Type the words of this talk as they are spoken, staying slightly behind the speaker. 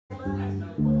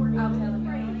I'll tell him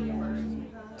first.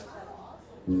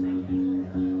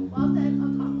 Well, then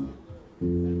I'll talk to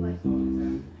you.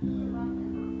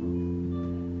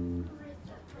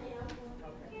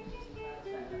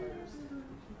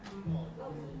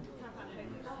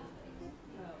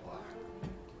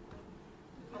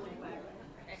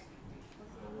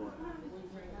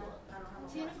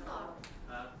 10 o'clock.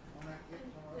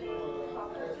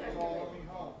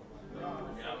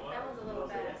 That one's a little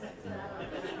fast.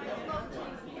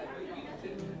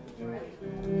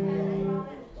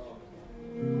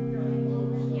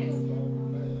 Yes.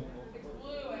 It's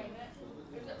blue, ain't it?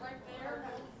 Is it right there?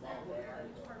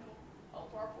 Oh,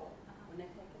 purple. When they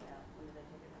take it out, when do they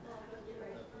take it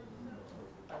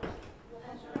out?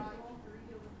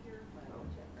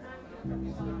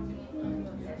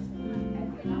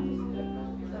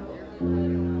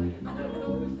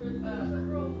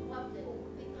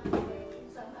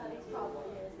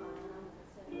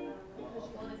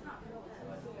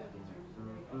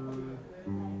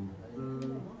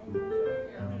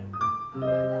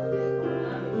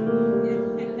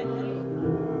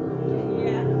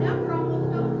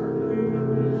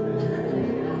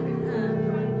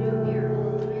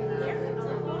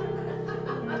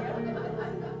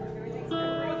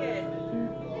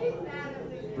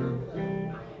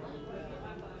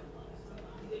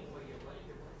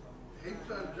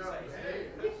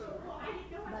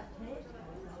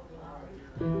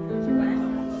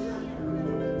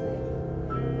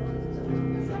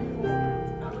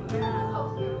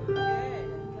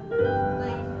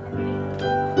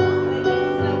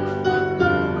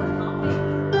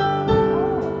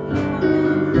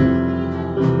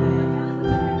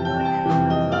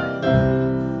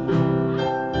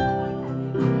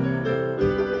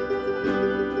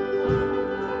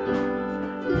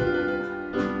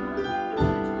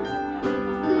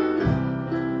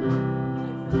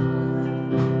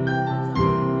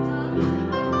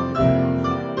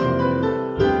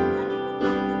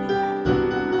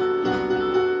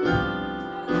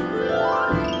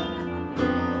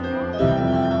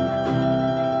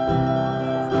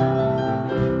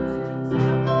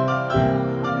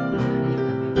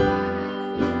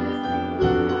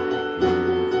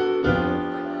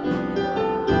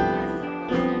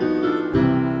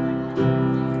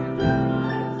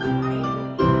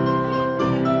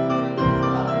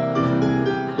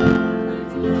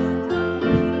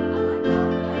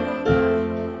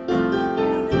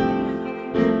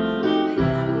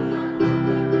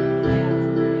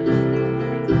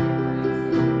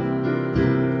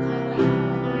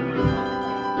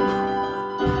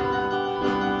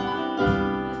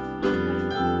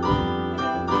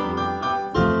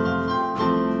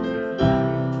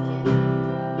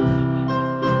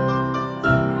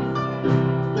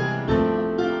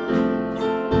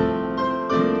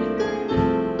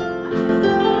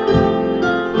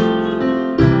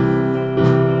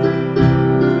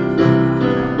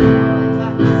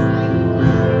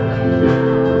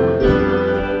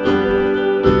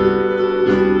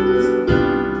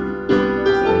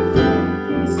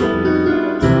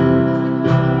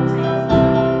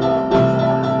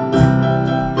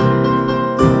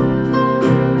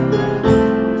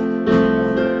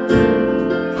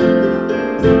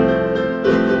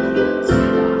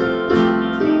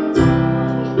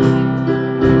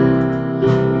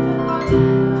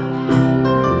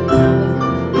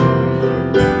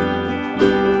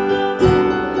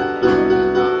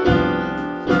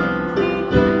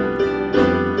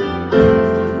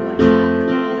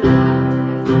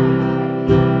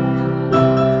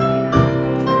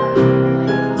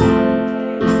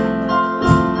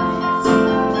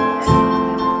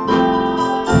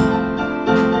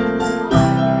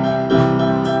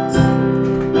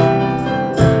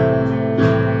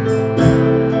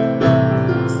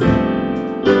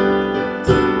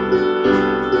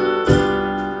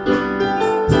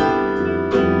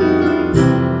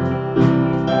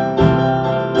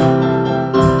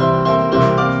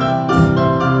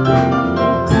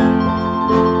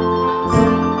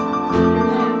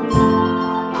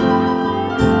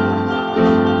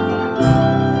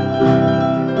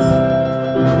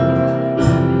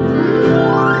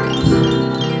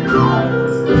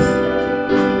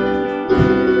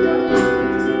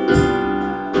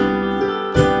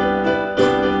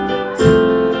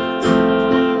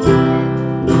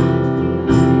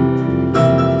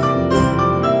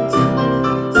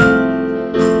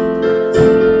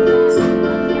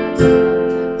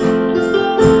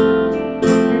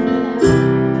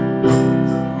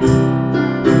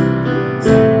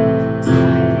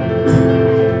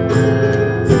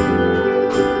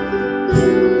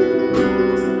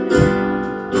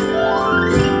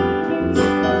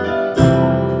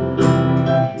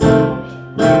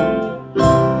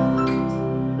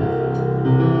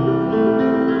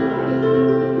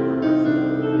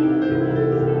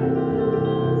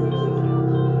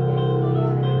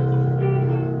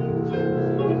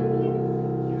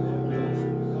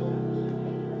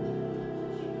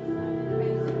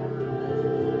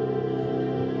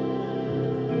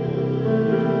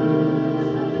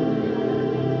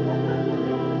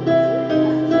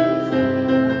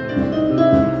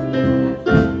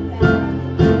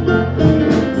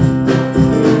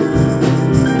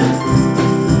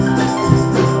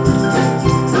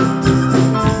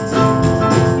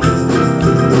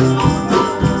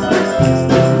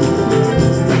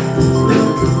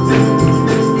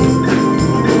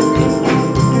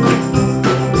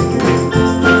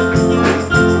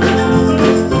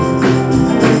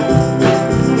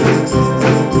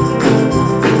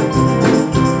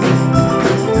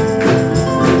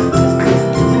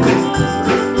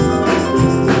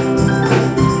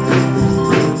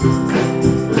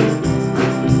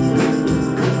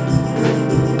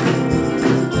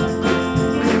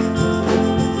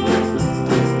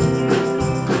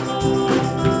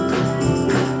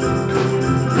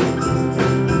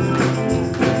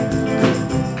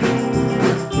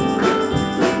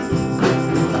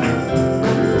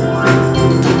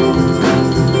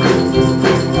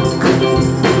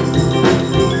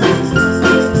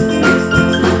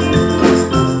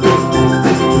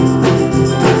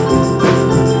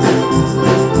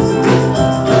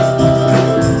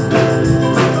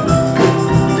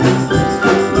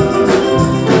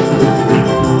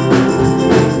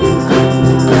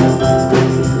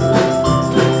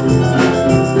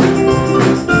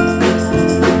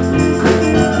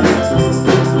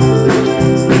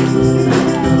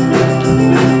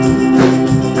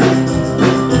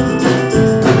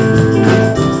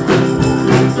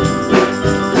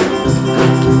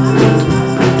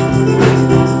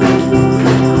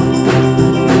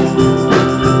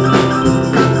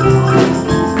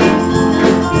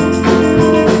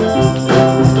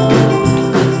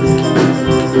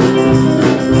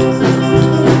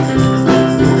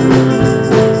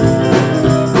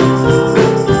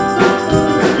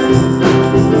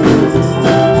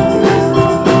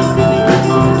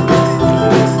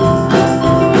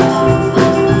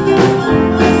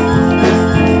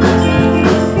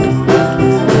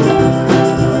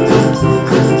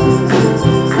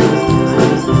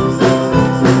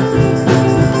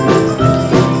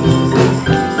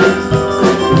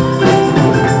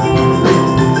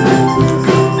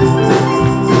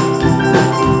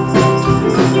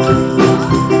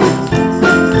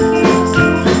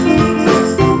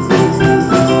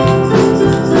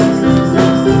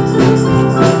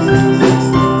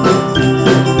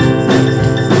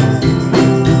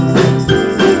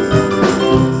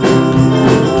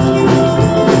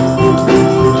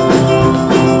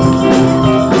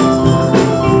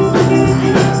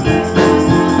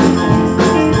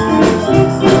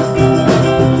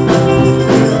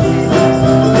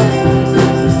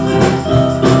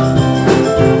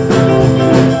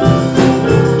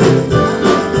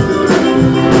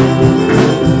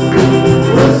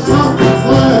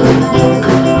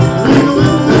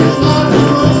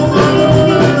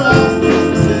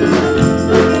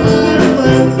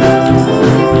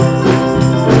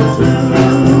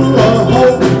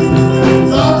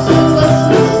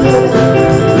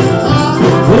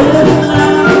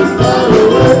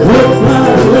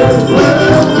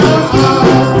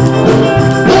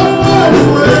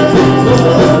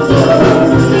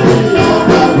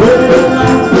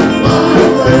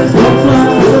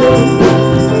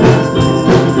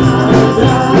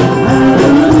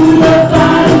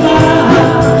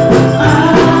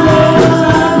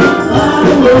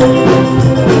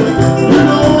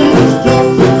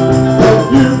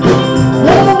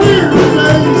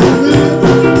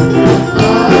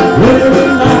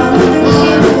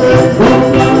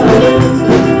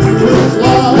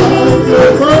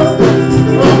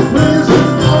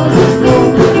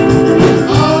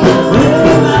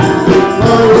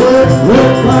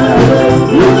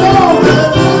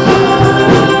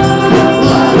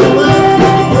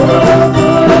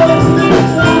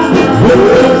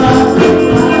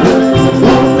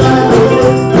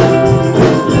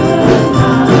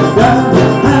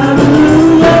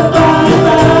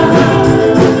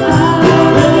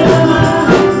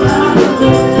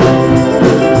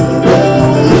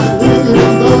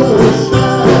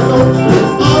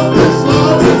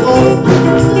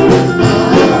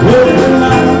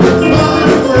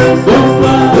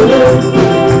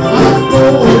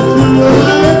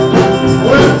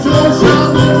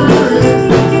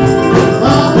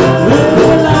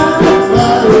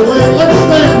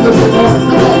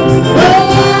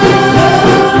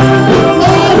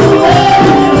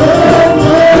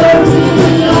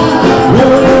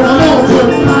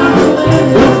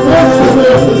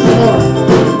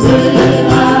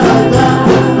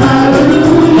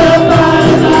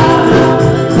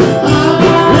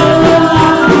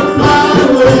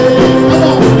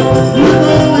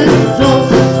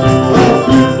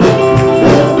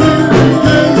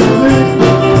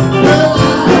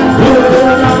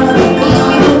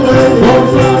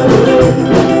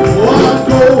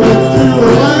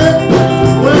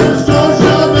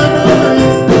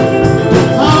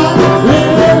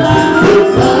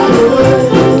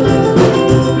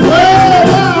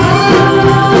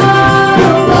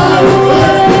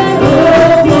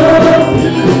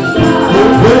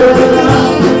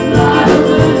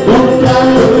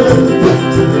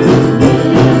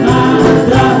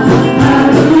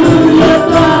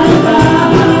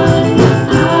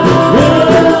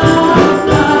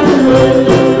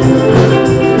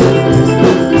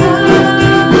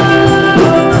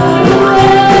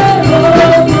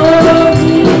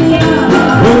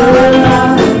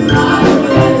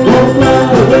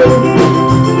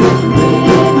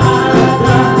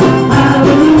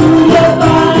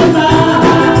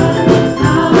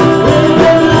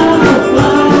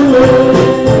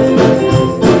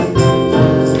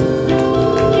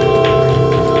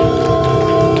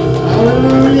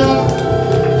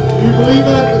 believe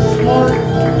that this morning?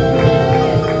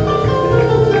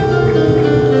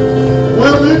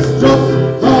 Well, it's just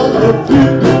a few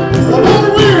of our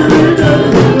weary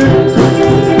days.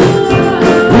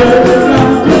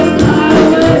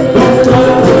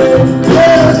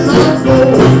 Yes, I'm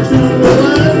going to the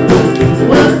land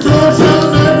where joy shall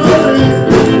never end.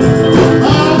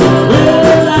 I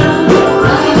will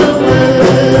ride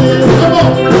away. Come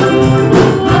on.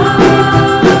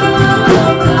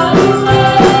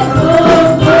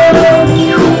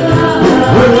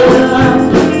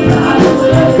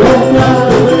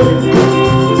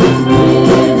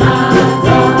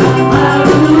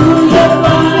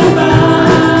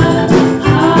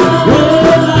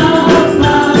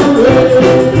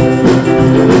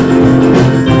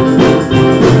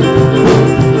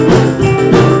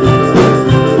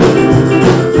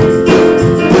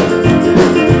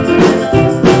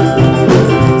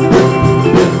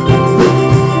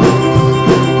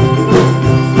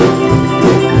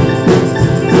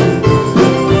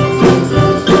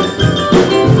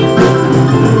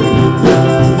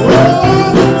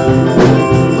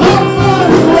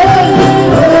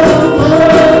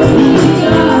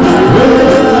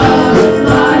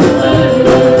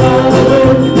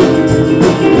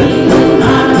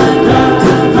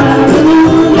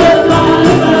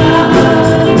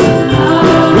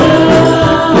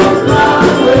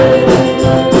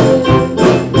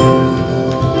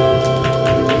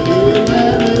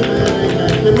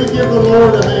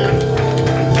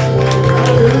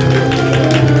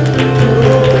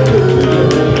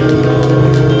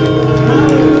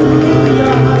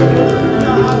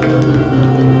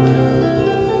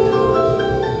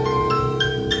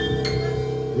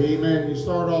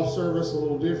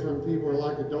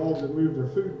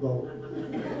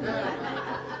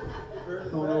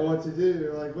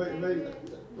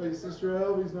 Wait, Sister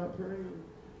Alvey's not praying.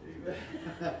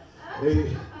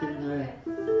 Amen.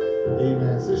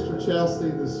 Amen. Sister Chelsea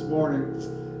this morning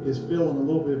is feeling a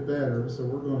little bit better, so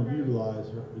we're going to utilize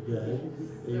her today.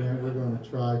 And we're going to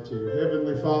try to.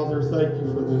 Heavenly Father, thank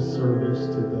you for this service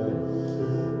today.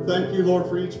 Thank you, Lord,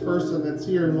 for each person that's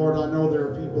here. And Lord, I know there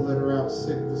are people that are out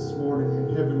sick this morning.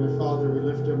 And Heavenly Father, we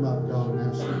lift them up, God, and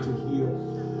ask you to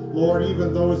heal. Lord,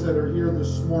 even those that are here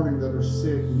this morning that are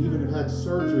sick and even have had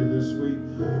surgery this week,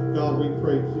 God, we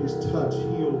pray, please touch,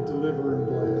 heal, deliver, and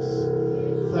bless.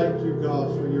 Thank you,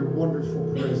 God, for your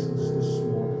wonderful presence this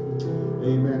morning.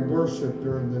 Amen. Worship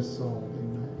during this song.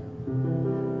 Amen.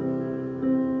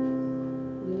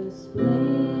 The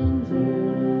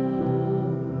splendor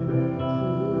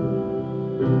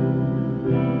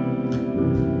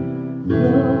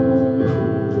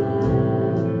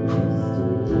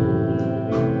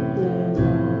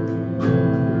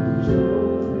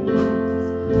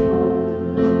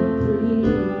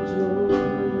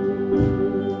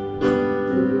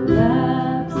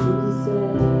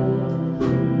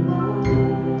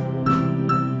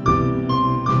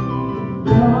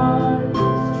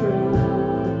Darkness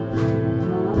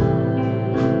tries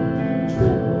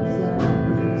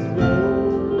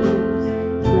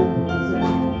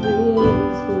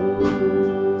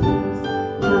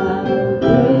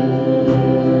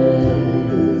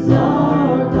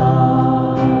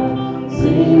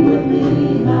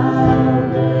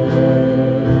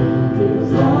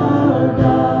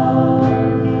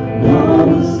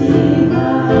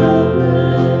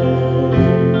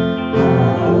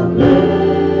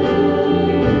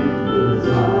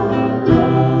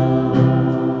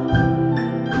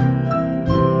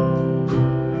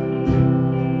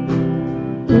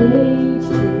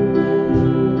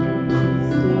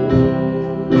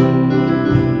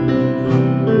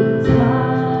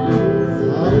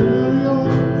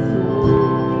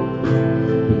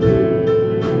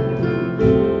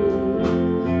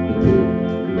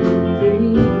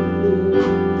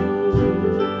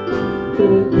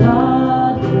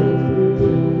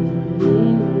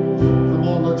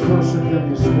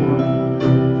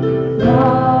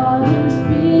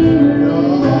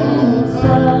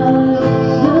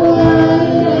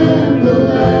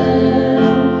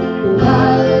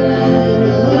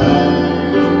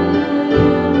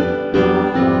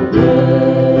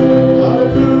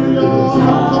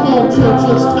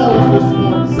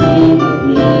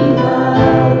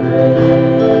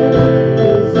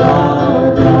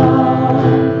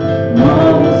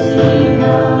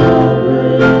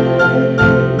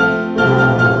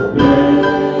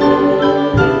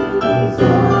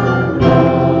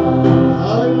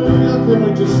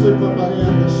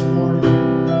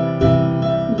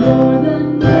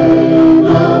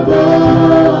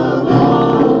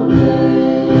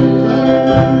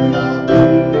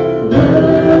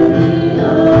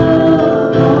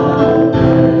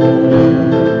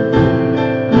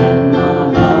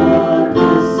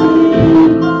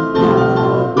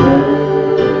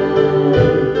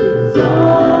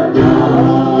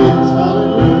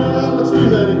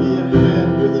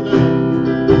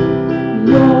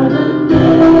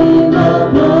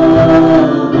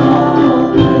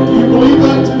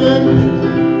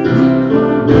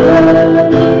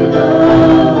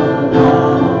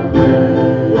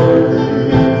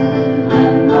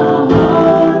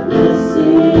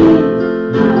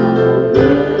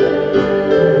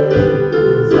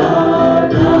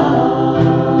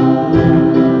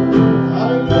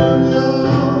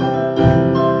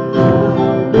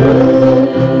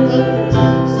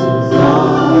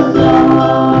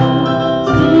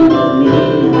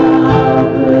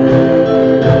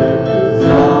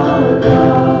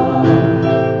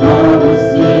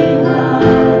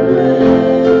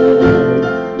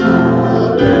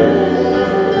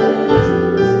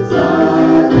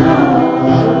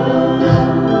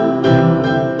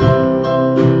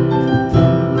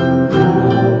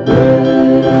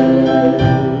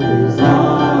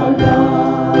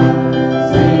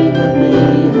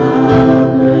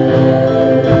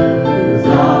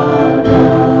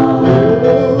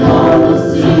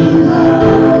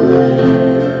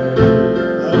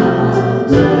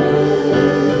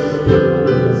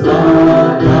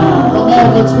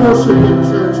worship Him,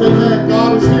 church. Amen.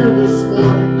 God is here this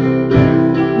morning.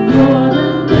 You're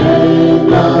the name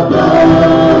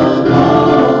above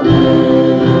all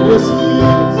names. Yes, He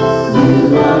is.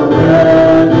 You are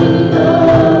worthy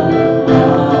of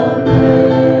all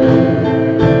praise.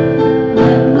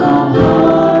 When the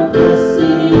heart will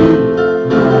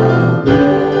sing, how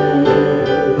great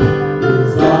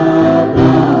is our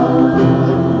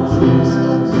God.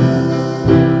 Jesus.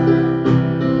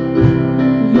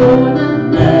 You're the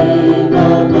name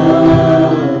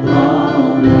above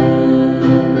all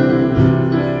names.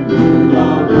 You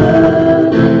are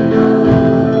worthy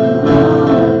of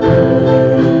all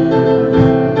praise.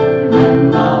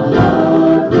 When the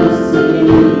heart will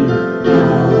sing,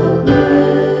 how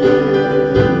great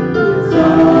is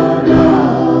our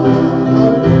God.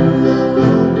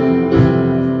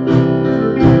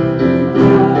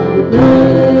 How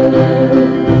great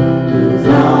is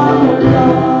our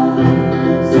God.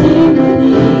 Sing with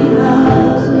me,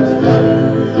 how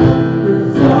great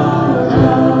is our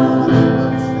God.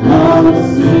 All will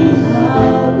sing,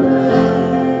 how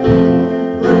great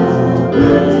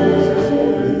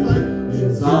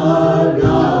is our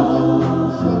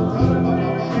God.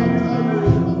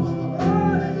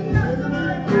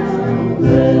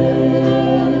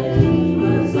 Great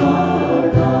is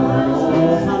our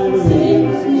God. Sing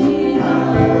with me,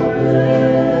 how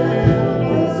great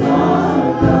is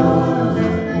our God.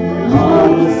 All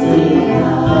will sing,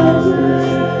 how great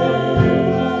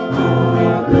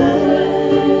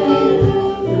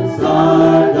is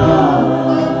our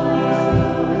God.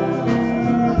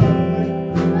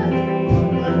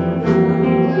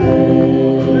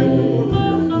 Great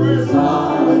is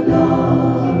our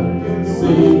God.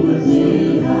 Sing with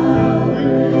me, how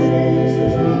great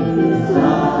is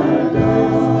our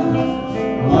God.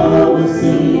 All will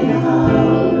sing,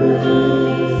 how great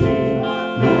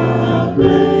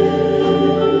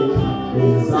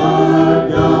is our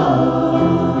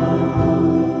God.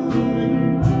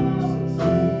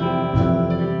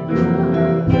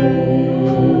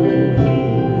 Great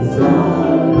is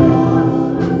our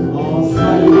God. All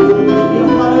hallelujah,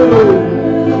 hallelujah.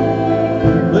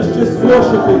 Let's just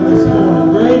worship Him this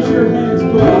morning. Raise your hands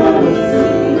to our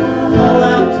Lord. Call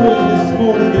out to Him this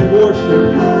morning and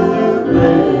worship Him.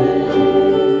 Great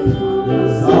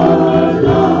is our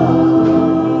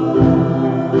God.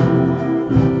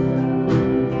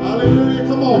 Hallelujah.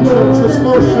 Come on, church. Let's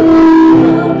worship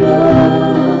Him.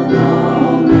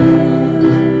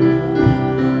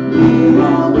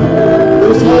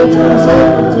 This altar is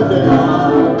open today.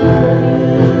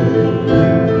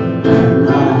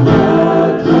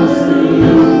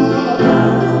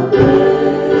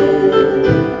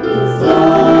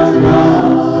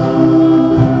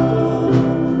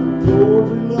 Lord,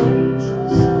 we love you,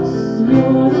 Jesus.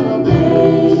 You're the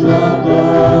name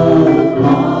above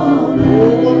all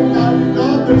Oh, what a mighty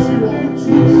God that you are,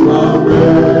 Jesus. names.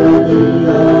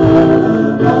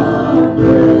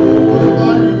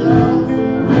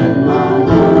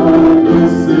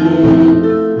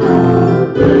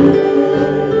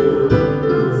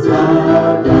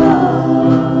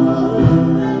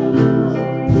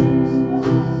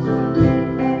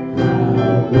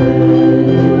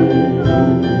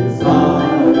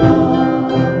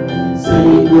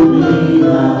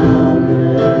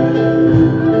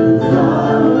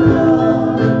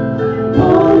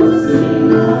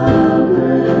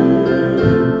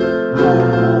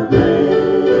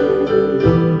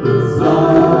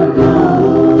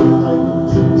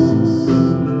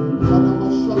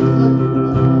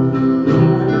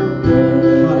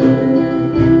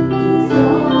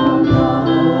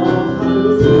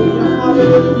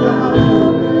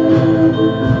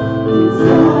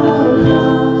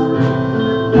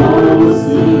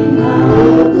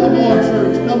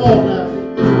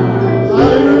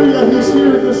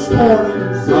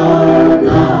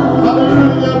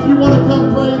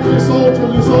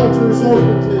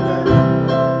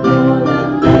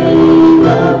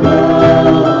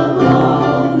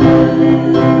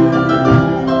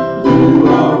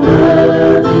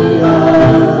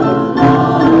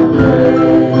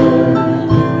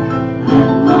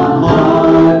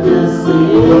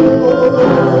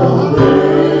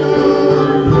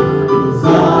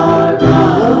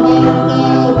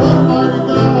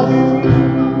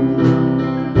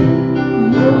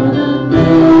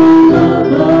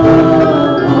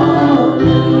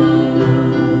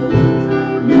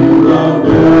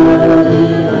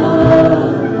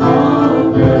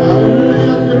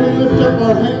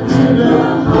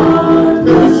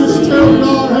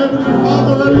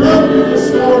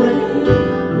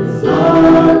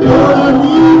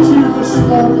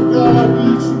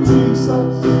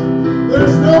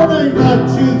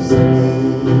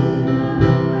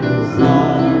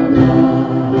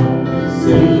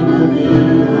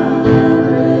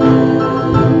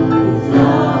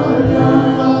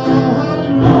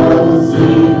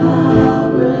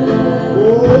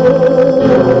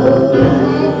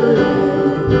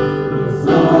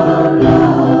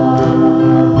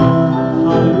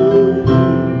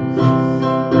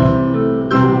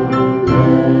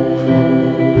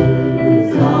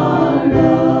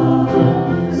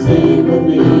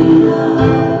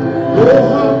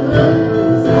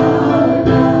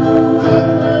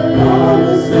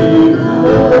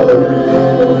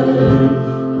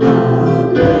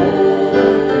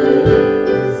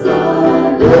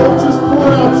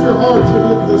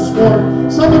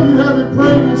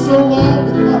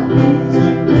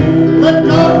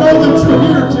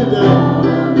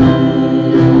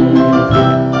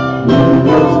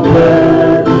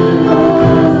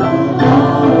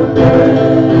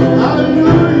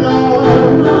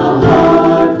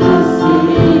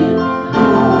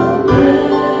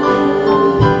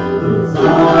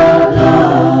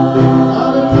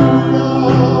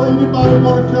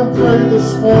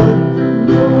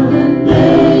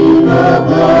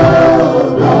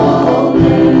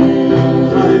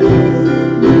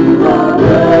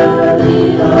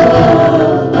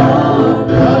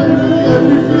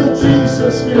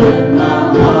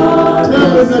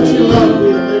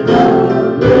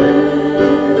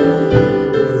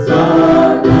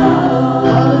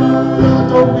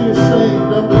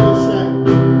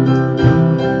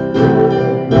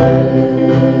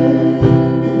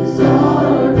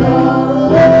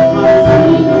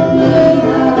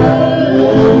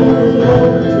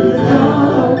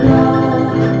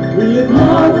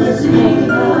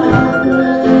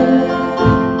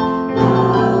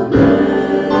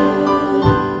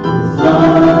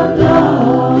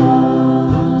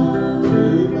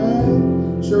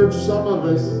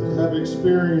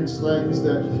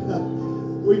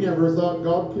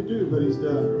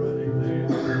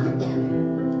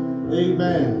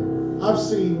 Amen. I've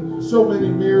seen so many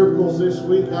miracles this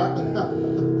week.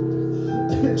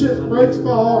 It just breaks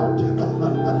my heart.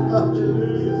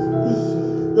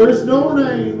 There's no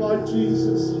name like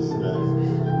Jesus'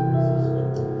 name.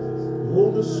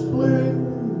 Oh, the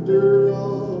splendor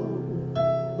of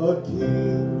a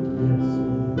king,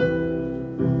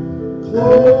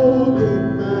 clothed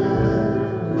in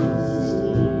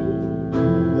majesty,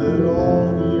 let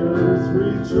all the earth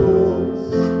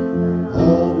rejoice.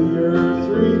 All the earth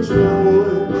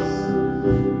rejoice.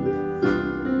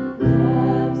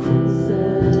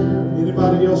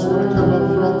 Anybody else want to come up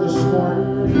front this morning?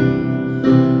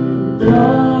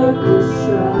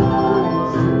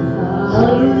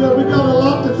 Hallelujah. We got a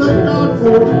lot to thank God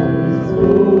for.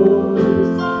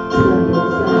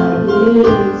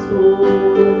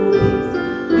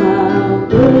 How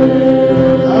great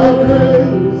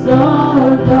is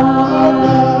our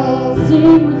God.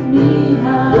 Sing with me,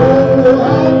 how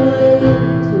great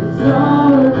is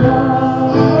our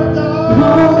God.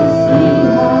 Oh, sing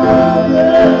how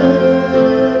great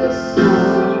is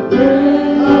our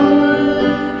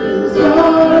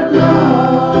God.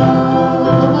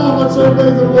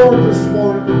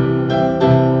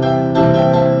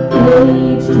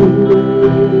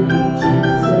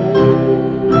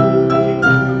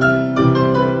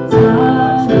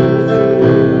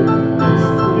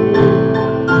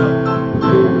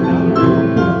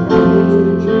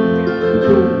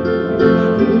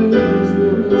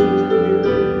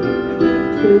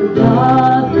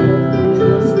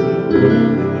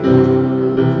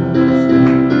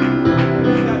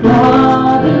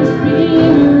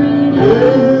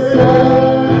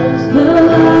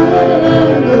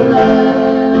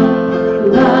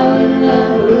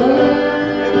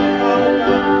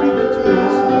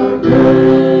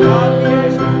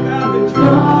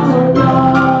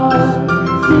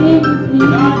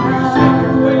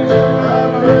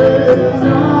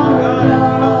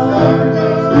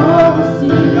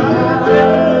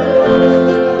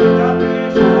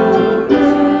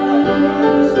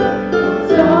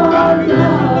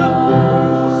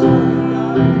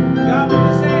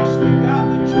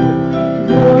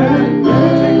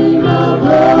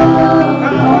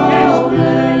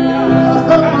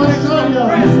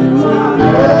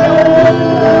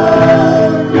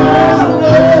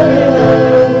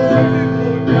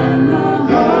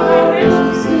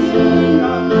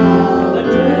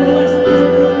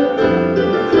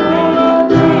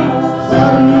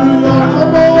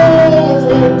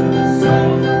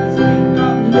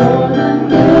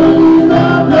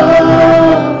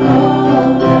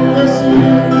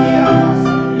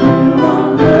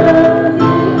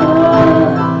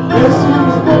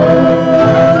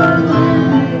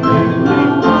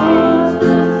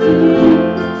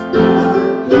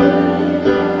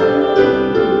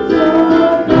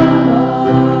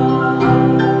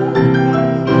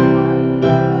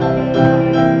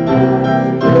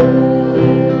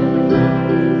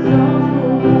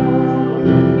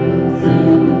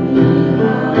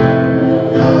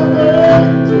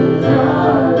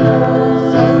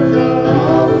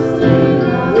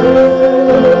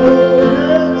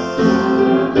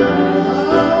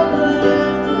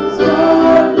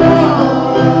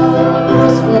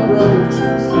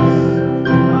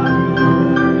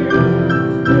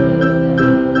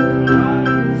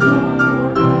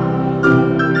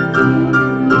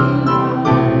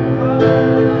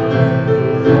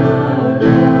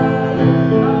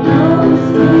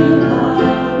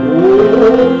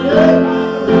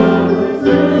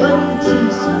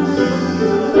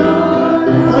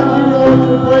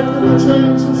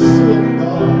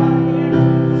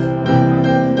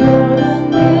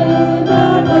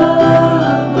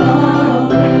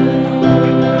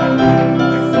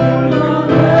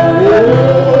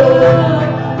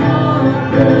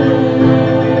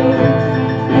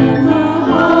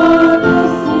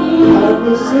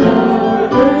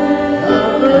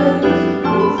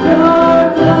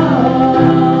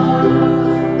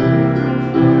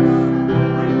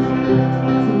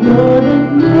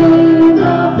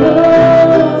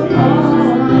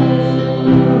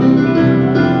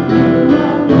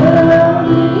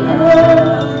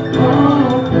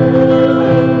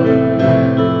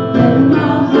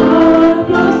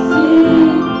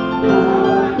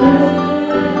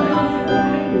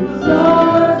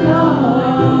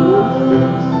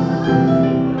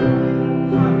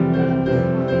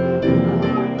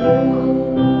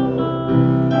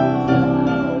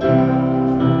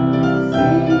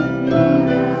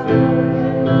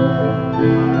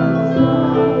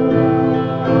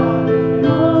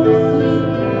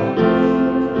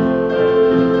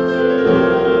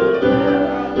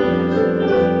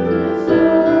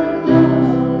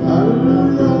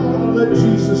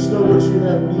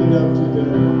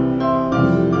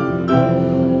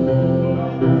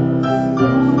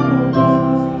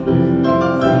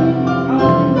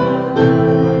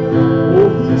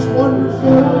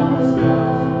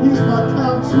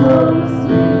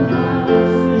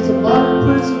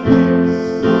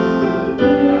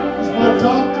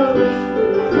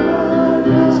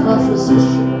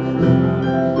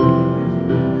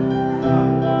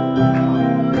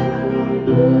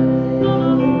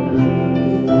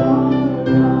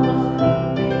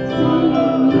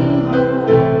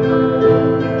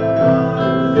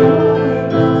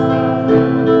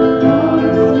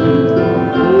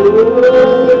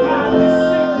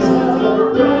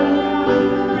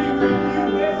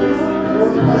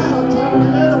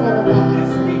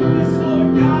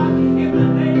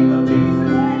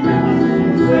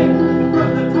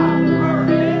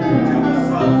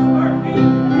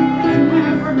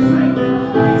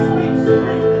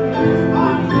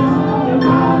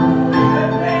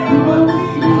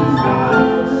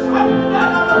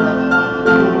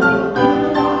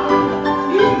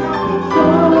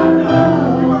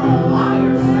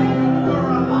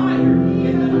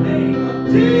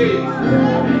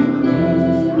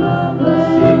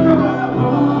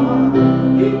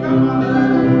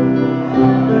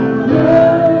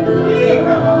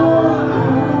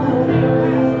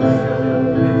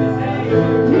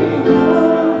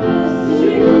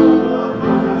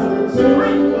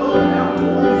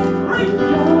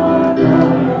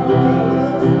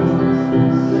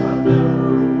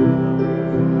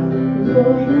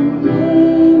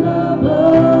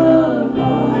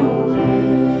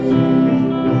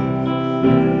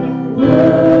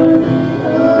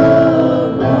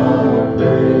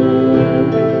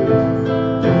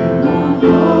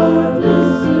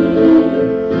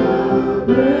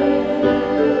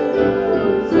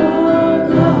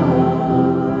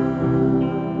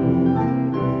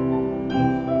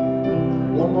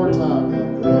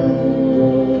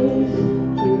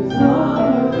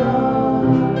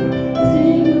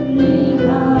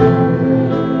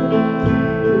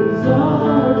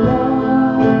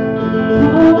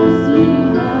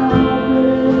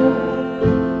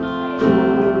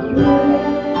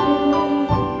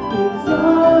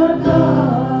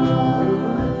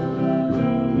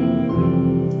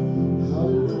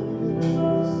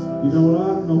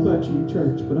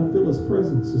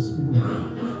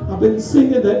 I've been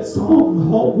singing that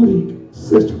song all week,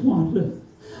 Sister Wanda.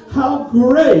 How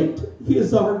great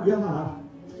is our God.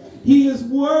 He is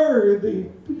worthy,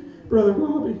 Brother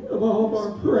Robbie, of all of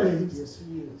our praise. Yes,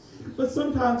 He is. But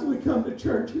sometimes we come to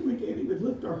church and we can't even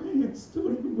lift our hands to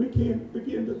Him. We can't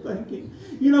begin to thank Him.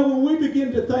 You know, when we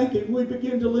begin to thank Him, we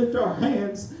begin to lift our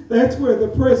hands. That's where the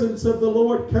presence of the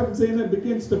Lord comes in and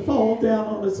begins to fall down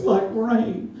on us like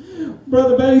rain.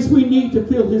 Brother Bass, we need to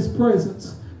feel His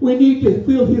presence. We need to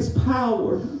feel His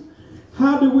power.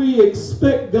 How do we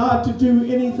expect God to do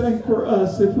anything for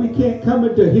us if we can't come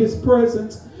into His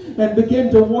presence and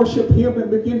begin to worship Him and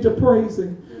begin to praise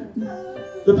Him?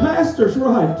 The pastor's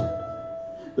right.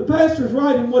 The pastor's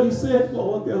right in what he said a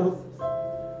while ago.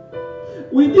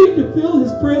 We need to feel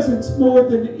His presence more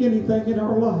than anything in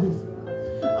our life.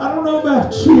 I don't know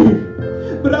about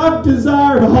you, but I've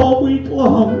desired all week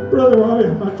long, Brother Robbie,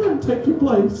 I'm not trying to take your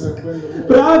place,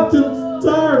 but I've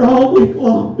desired all week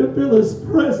long to feel His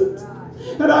presence.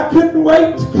 And I couldn't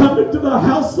wait to come into the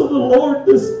house of the Lord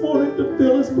this morning to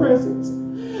feel His presence.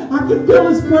 I can feel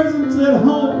His presence at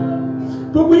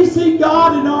home. But we see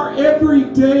God in our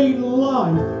everyday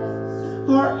life.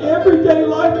 Our everyday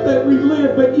life that we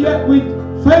live, but yet we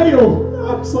fail.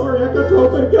 I'm sorry, I got to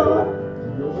obey God.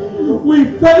 We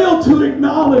fail to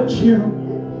acknowledge Him.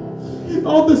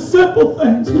 All the simple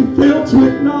things we fail to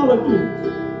acknowledge Him.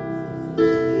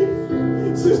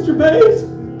 Sister Bays,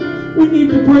 we need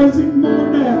to praise Him more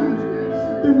now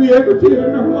than we ever did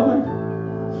in our life.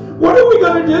 What are we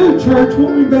going to do, church,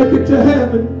 when we make it to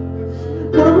heaven?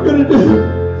 What are we going to do?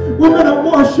 We're going to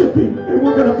worship Him and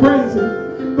we're going to praise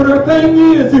Him. But our thing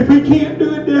is, if we can't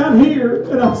do it down here,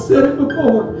 and I've said it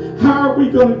before, how are we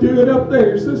going to do it up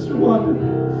there, Sister Wanda?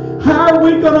 How are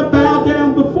we going to bow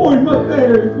down before Him up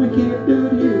there if we can't do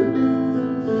it here?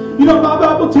 You know, my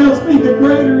Bible tells me that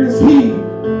greater is He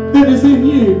that is in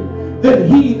you than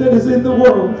he that is in the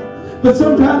world. But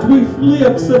sometimes we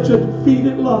live such a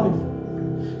defeated life.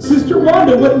 Sister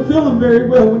Wanda wasn't feeling very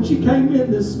well when she came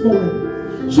in this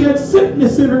morning. She had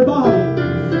sickness in her body.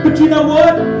 But you know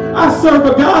what? I serve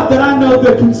a God that I know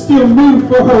that can still move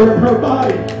for her in her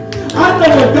body. I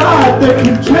know a God that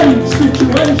can change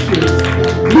situations.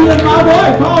 Me and my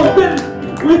wife,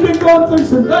 we've been going through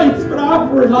some things, but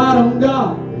I've relied on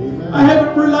God. I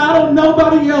haven't relied on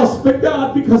nobody else but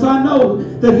God, because I know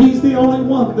that He's the only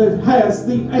one that has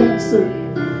the answer.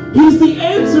 He's the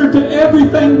answer to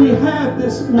everything we have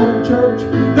this morning, church.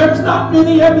 There's not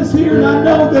many of us here, and I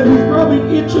know that He's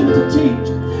probably itching to teach.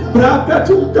 But I've got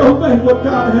to obey what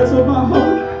God has on my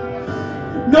heart.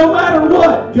 No matter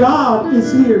what, God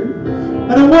is here.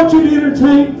 And I want you to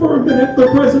entertain for a minute the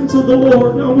presence of the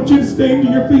Lord. I want you to stand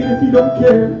to your feet if you don't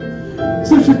care.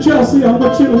 Sister Chelsea, I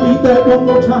want you to lead that one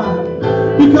more time.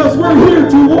 Because we're here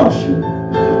to worship.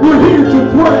 We're here to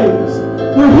praise.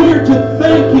 We're here to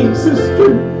thank Him,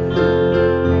 Sister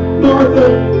Martha.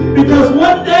 Because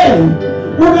one day,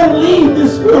 we're going to leave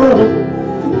this world.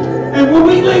 And when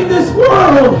we leave this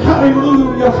world,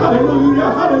 hallelujah,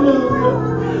 hallelujah,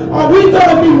 hallelujah, are we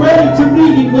going to be ready to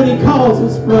meet Him when He calls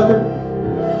us, brother?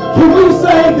 Can we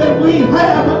say that we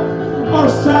have our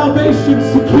salvation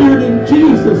secured in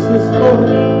Jesus this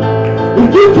morning?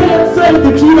 If you can't say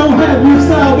that you don't have your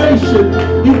salvation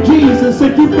in Jesus,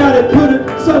 if you've got it put it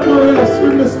somewhere else,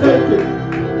 you're mistaken.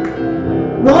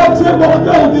 Rob said a while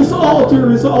ago, this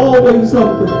altar is always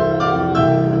open.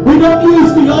 We don't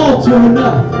use the altar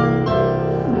enough.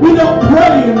 We don't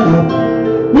pray enough.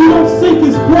 We don't seek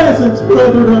His presence,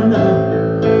 brother,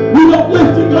 enough. We don't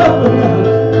lift Him up enough.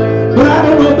 But I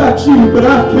don't know about you, but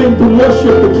I came to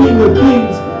worship the King of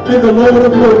Kings and the Lord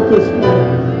of Lords this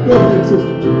morning. Go ahead,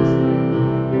 Sister Joyce.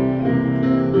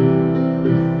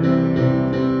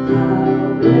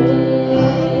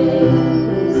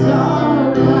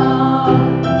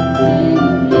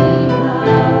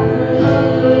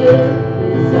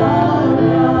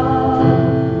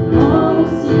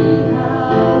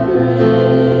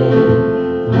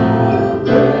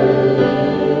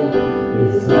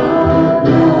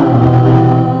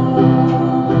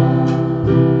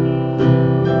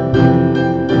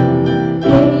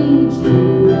 Age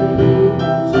to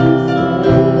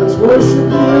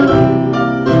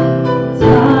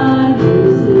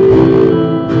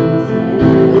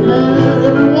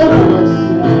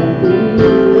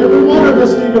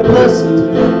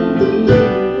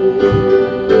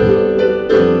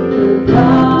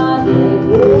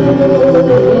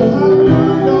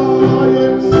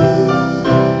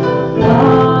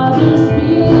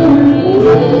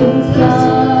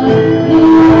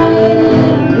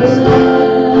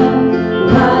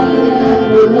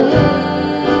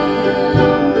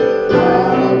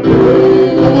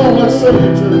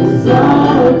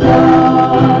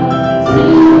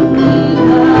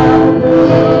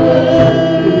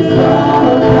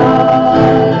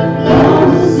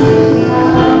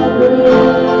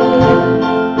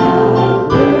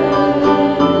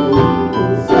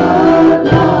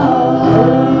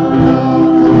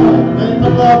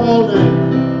all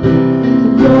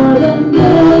names. You're the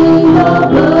name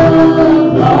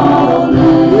above all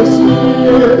names. Yes, He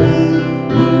is.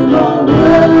 You are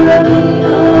worthy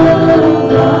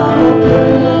of our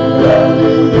praise.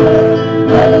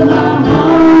 Let my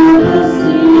heart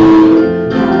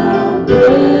receive our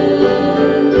praise,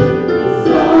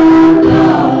 our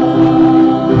God.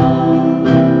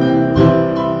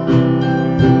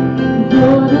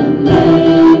 You're the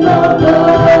name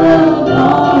above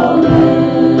all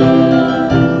names.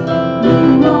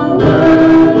 You are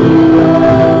worthy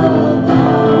of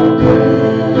our praise.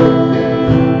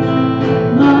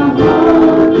 My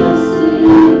heart will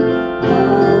sing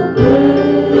our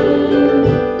praise,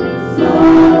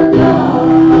 our God.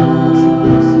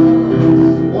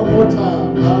 One more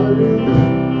time. Hallelujah.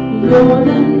 You're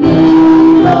the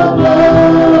name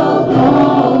above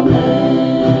all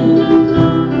names.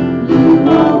 You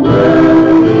are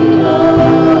worthy of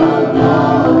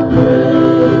our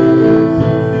praise.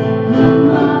 And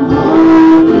my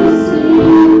heart will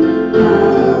sing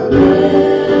our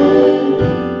praise,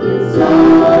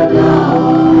 our God.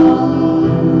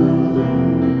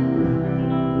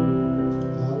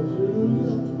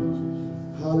 Hallelujah.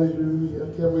 Hallelujah.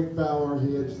 Can we bow our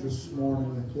heads this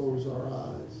morning and close our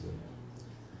eyes?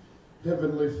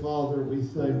 Heavenly Father, we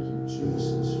thank you,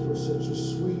 Jesus, for such a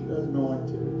sweet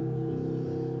anointing.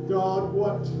 God,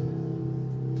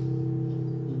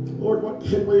 Lord, what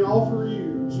can we offer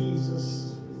you,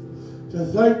 Jesus, to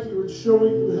thank you and show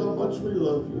you how much we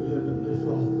love you, Heavenly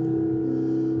Father.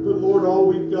 But Lord, all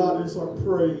we've got is our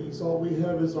praise. All we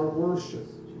have is our worship.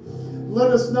 Let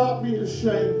us not be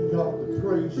ashamed, God, to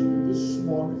praise you this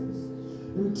morning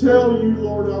and tell you,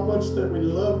 Lord, how much that we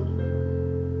love you.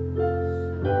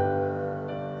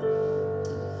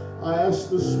 I ask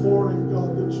this morning,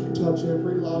 God, that you touch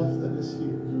every life that is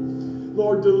here.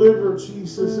 Lord, deliver,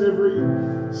 Jesus, every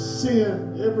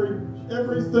sin,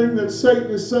 everything that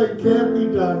Satan is saying can't be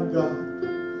done, God.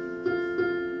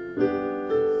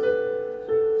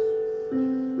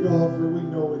 God, for we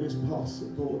know it is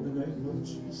possible in the name of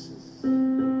Jesus.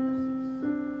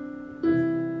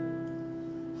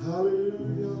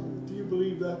 Hallelujah. Do you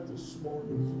believe that this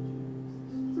morning?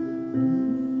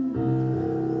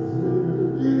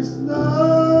 There is nothing,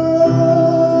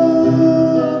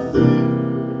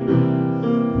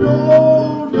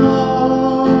 no, nothing.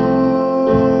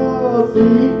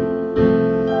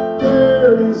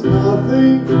 There is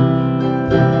nothing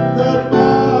that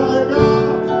my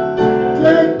God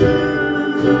can do.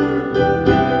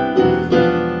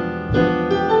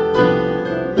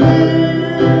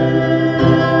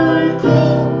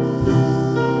 Miracles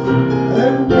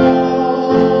and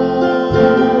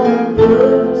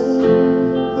wonders.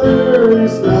 There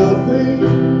is nothing,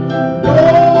 no,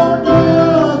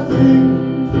 nothing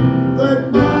that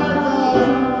my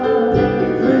God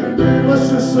can do. Let's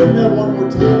just sing that one more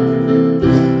time.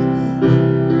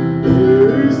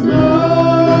 There is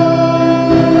nothing,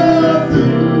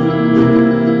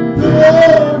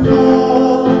 no, nothing.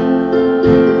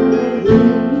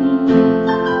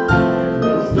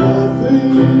 There's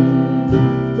nothing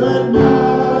that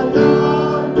my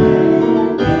God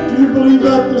can do. Do you believe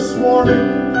that this morning?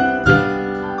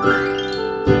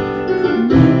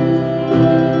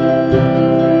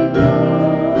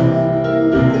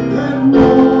 And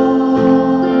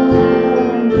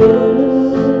wonder,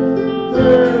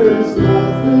 there is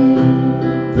nothing,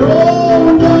 no,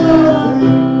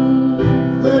 nothing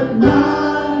that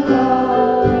my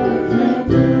God can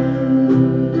do.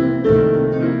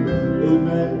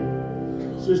 Amen.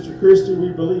 Sister Christy, we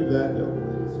believe that, don't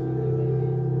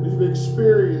we? We've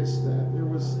experienced that. There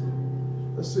was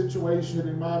a situation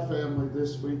in my family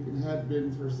this week and had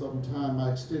been for some time,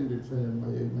 my extended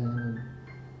family, amen. And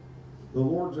the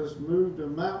Lord just moved a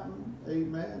mountain,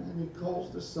 amen, and He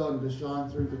caused the sun to shine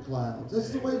through the clouds. That's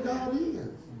the way God is.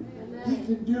 He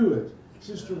can do it.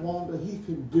 Sister Wanda, He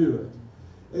can do it.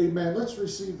 Amen. Let's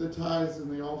receive the tithes and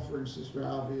the offering, Sister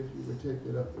Alvey, if you would take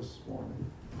it up this morning.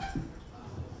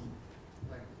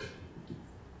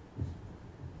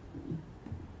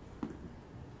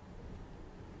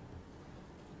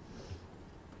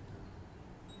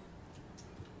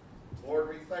 Lord,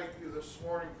 we thank you this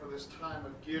morning for this time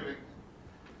of giving.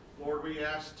 Lord, we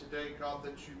ask today, God,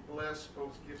 that you bless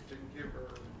both gift and giver.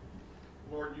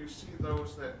 Lord, you see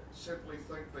those that simply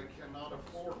think they cannot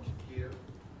afford to give.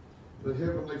 But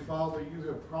Heavenly Father, you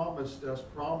have promised us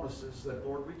promises that,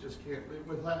 Lord, we just can't live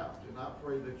without. And I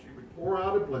pray that you would pour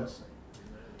out a blessing.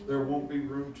 There won't be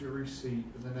room to receive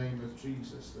in the name of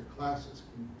Jesus. The classes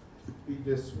can be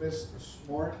dismissed this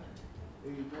morning.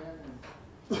 Amen.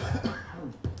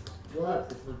 You'll have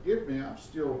to forgive me. I'm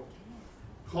still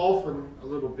coughing a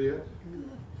little bit.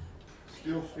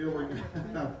 still feeling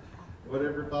what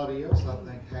everybody else, I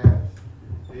think, has.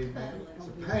 Amen. It's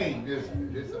a pain,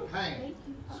 isn't it? It's a pain.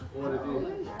 It's what it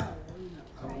is.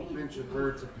 I won't mention where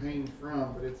it's a pain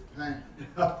from, but it's a pain.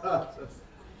 The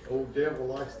old devil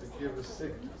likes to give us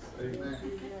sickness. Amen.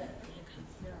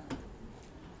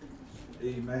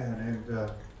 Amen.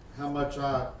 And how much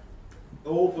I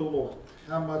owe the Lord.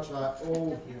 How much I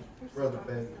owe Him, Brother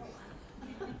Bailey.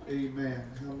 Amen.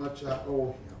 How much I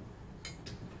owe Him.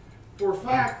 For a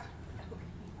fact,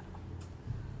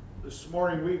 this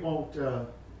morning we won't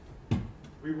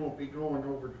be going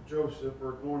over to Joseph.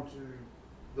 We're going to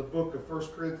the book of 1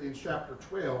 Corinthians chapter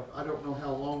 12. I don't know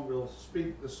how long we'll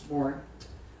speak this morning.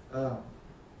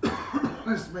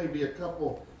 This may be a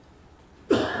couple,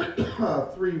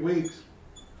 3 weeks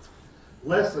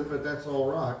lesson, but that's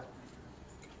all right.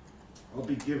 I'll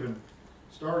be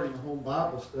starting a home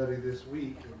Bible study this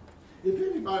week. If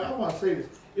anybody, I want to say this,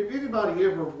 if anybody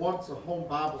ever wants a home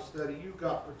Bible study, you've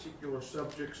got particular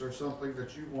subjects or something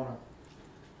that you want to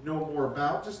know more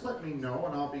about, just let me know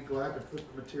and I'll be glad to put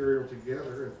the material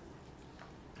together and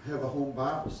have a home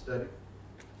Bible study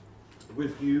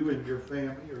with you and your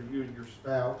family or you and your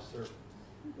spouse or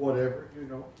whatever, you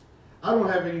know. I don't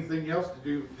have anything else to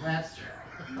do with pastor.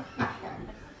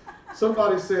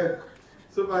 Somebody said,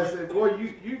 boy,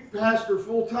 you pastor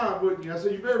full time, wouldn't you? I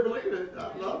said, you better believe it.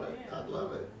 I'd love it. I'd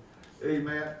love it.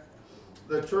 Amen.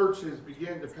 The church has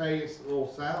begun to pay us a little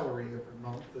salary every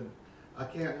month, and I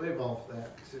can't live off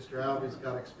that. Sister Alvey's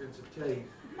got expensive taste.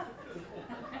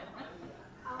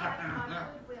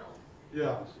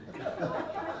 Yeah.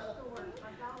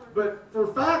 But for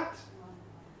fact,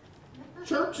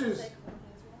 churches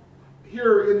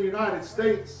here in the United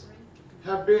States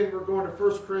have been, we're going to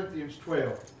 1 Corinthians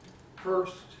 12. 1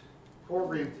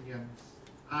 Corinthians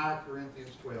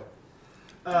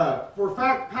 12. For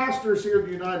fact, pastors here in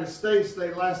the United States,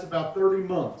 they last about 30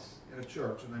 months in a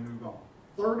church and they move on.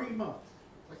 30 months,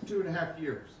 like 2.5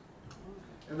 years.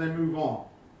 And they move on.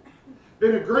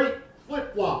 Been a great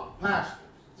flip-flop pastors.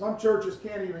 Some churches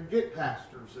can't even get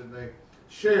pastors and they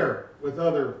share with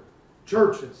other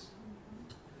churches.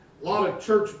 A lot of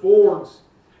church boards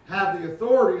have the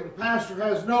authority and the pastor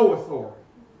has no authority.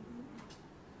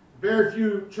 Very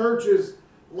few churches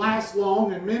last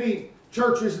long, and many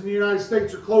churches in the United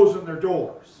States are closing their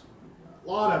doors. A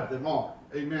lot of them are.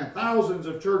 Amen. Thousands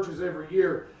of churches every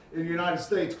year in the United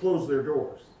States close their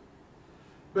doors.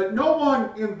 But no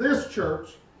one in this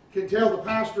church can tell the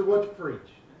pastor what to preach.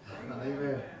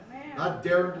 Amen. I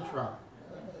dare him to try.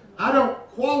 I don't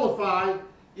qualify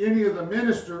any of the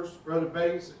ministers, Brother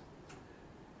Bass.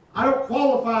 I don't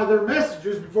qualify their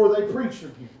messages before they preach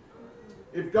them here.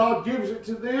 If God gives it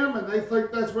to them and they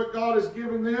think that's what God has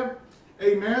given them,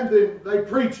 amen, then they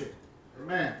preach it.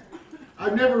 Amen.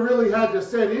 I've never really had to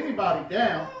set anybody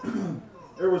down.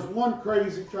 There was one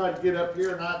crazy tried to get up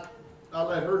here and I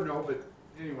let her know, but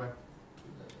anyway.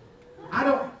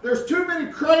 There's too many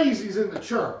crazies in the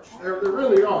church. There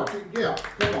really are. Yeah,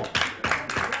 come on.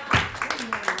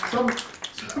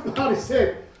 Somebody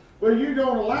said, well, you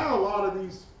don't allow a lot of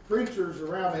these preachers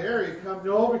around the area to come.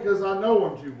 No, because I know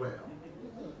them too well.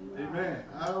 Amen.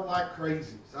 I don't like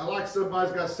crazies. I like somebody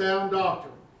who's got sound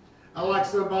doctrine. I like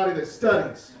somebody that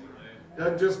studies.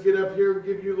 Doesn't just get up here and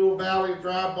give you a little valley of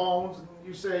dry bones and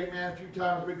you say amen a few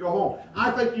times and we go home.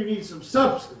 I think you need some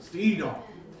substance to eat on.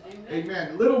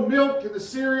 Amen. A little milk in the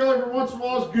cereal every once in a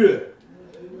while is good.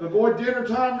 But boy, dinner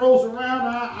time rolls around,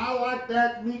 I like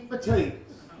that meat and potatoes.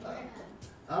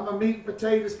 I'm a meat and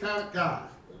potatoes kind of guy.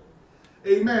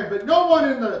 Amen. But no one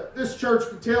in this church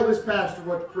can tell this pastor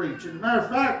what to preach. As a matter of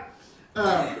fact,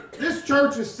 this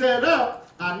church is set up,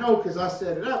 I know because I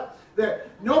set it up, that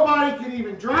nobody can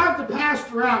even drive the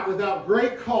pastor out without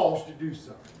great cause to do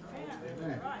so.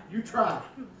 Amen. You try.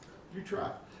 You try.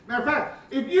 Matter of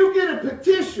fact, if you get a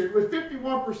petition with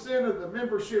 51% of the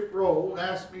membership roll and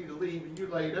ask me to leave and you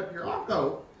lay it up here, I'll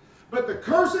go. But the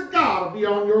curse of God will be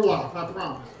on your life, I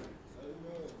promise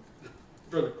you.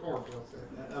 Brother Carl said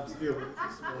that. I'm still with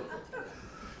this morning.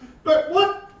 But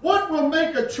what will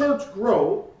make a church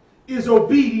grow is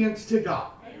obedience to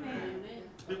God. Amen.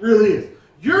 It really is.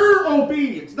 Your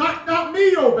obedience, not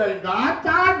me obeying God. I'm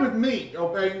fine with me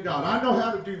obeying God. I know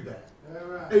how to do that.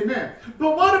 Right. Amen.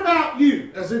 But what about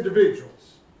you as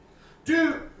individuals?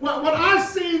 What I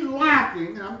see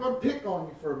lacking, and I'm going to pick on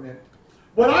you for a minute.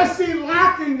 What I see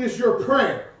lacking is your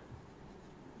prayer.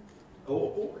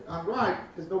 Oh, I'm right,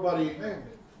 because nobody amen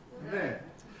me.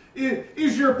 Amen.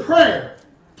 Is your prayer.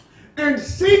 And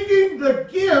seeking the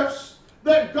gifts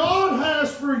that God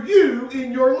has for you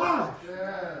in your life.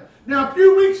 Yeah. Now, a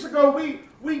few weeks ago,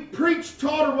 we preached,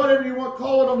 taught, or whatever you want to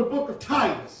call it, on the book of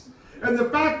Titus. And the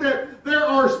fact that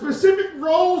are specific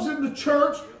roles in the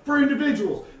church for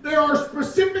individuals. There are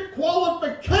specific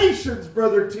qualifications,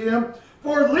 Brother Tim,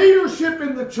 for leadership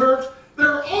in the church.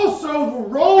 There are also the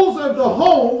roles of the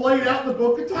home laid out in the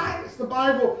book of Titus. The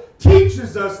Bible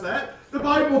teaches us that. The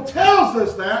Bible tells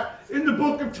us that in the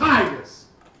book of Titus.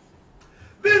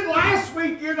 Then last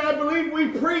weekend, I believe we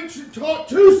preached and taught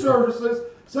 2 services,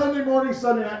 Sunday morning,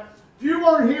 Sunday night. If you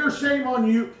weren't here, shame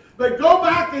on you. But go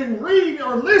back and read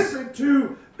or listen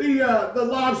to the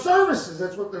live services.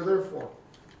 That's what they're there for.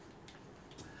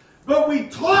 But we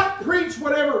taught, preached,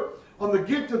 whatever, on the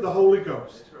gift of the Holy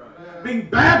Ghost. Being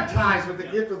baptized with the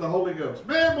gift of the Holy Ghost.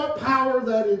 Man, what power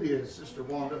that it is, Sister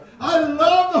Wanda. I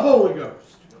love the Holy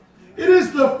Ghost. It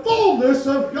is the fullness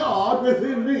of God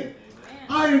within me.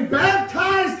 I am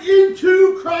baptized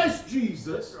into Christ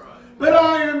Jesus, but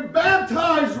I am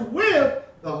baptized with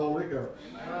the Holy Ghost.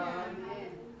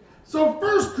 So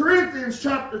 1 Corinthians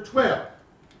chapter 12.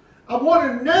 I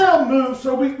want to now move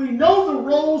so we know the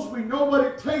roles, we know what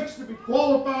it takes to be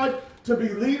qualified to be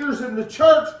leaders in the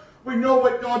church. We know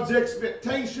what God's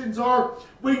expectations are.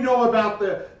 We know about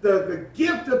the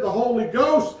gift of the Holy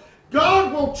Ghost.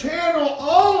 God will channel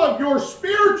all of your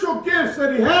spiritual gifts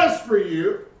that He has for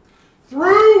you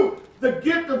through the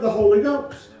gift of the Holy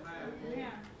Ghost.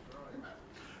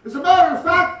 As a matter of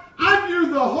fact, I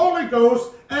view the Holy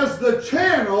Ghost as the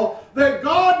channel that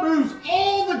God moves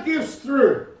all the gifts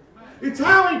through. It's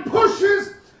how He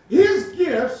pushes His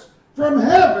gifts from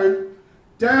heaven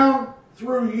down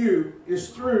through you, is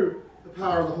through the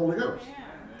power of the Holy Ghost.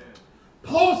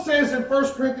 Paul says in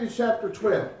 1 Corinthians chapter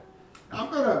 12,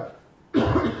 I'm going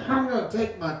to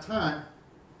take my time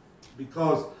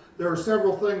because there are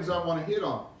several things I want to hit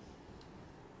on.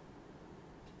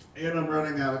 And I'm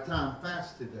running out of time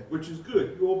fast today, which is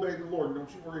good. You obey the Lord.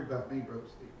 Don't you worry about me, Brother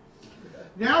Steve.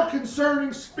 Now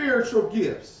concerning spiritual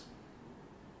gifts.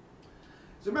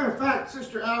 As a matter of fact,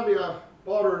 Sister Alvey, I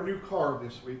bought her a new car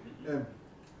this week. And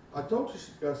I told you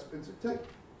she's got expensive tape.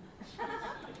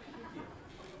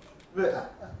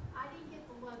 But I didn't get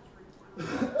the luxury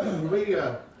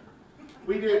one.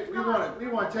 we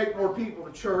want to take more people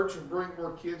to church and bring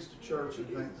more kids to church and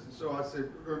things. And so I said,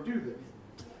 we're going to do this.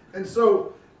 And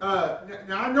so, now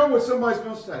I know what somebody's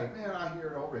going to say. Man, I hear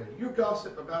it already. You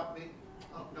gossip about me.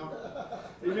 Oh, no.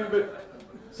 But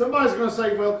somebody's going to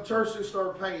say, well, the church just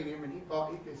started paying him and he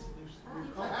gets a new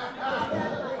car.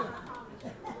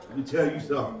 Let me tell you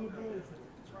something.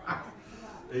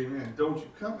 Amen. Don't you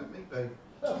come at me, baby.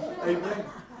 Amen.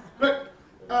 But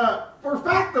for a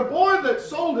fact, the boy that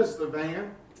sold us the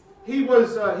van, he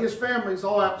was his family's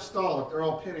all apostolic. They're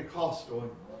all Pentecostal.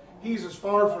 And he's as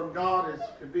far from God as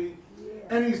could be.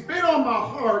 And he's been on my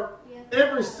heart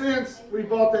ever since we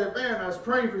bought that van. I was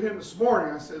praying for him this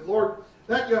morning. I said, Lord,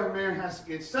 that young man has to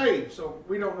get saved. So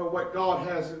we don't know what God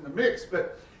has in the mix.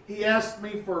 But he asked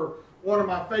me for one of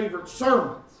my favorite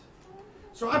sermons.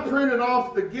 So I printed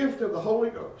off the gift of the Holy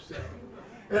Ghost.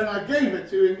 And I gave it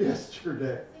to him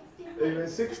yesterday.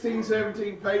 16,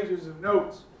 17 pages of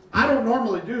notes. I don't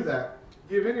normally do that,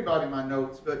 give anybody my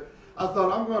notes, but I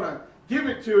thought I'm going to give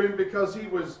it to him because he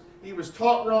was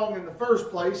taught wrong in the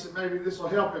first place, and maybe this will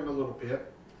help him a little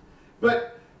bit.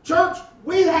 But church,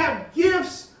 we have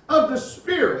gifts of the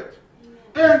Spirit,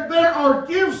 and there are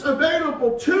gifts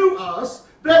available to us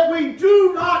that we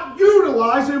do not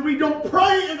utilize, and we don't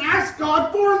pray and ask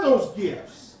God for those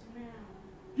gifts.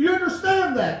 Do you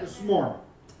understand that this morning?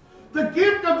 The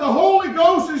gift of the Holy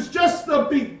Ghost is just the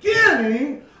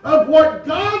beginning of what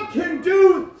God can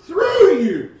do through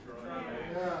you.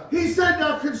 He said,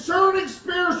 now concerning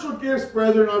spiritual gifts,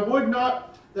 brethren, I would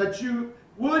not have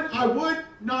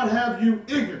you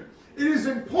ignorant. It is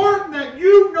important that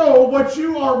you know what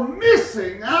you are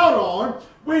missing out on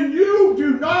when you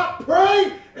do not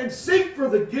pray and seek for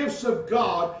the gifts of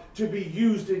God to be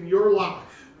used in your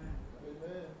life.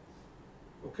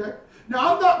 Okay?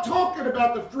 Now, I'm not talking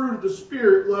about the fruit of the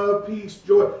Spirit, love, peace,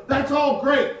 joy. That's all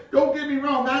great. Don't get me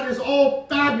wrong. That is all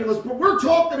fabulous. But we're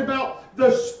talking about the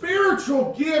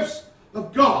spiritual gifts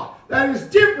of God. That is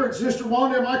different, Sister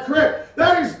Wanda. Am I correct?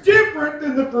 That is different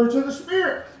than the fruits of the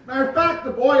Spirit. Matter of fact,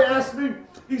 the boy asked me,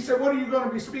 he said, what are you going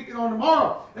to be speaking on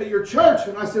tomorrow at your church?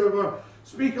 And I said, I'm going to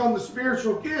speak on the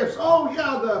spiritual gifts. Oh,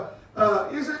 yeah,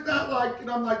 isn't that like,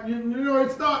 and I'm like,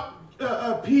 it's not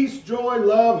peace, joy,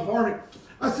 love, harmony.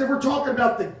 I said, we're talking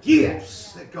about the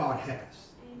gifts that God has.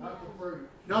 Not the fruit.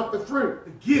 Not the fruit, the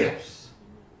gifts.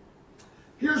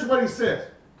 Here's what he says.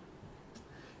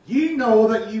 Ye know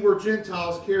that ye were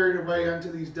Gentiles carried away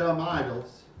unto these dumb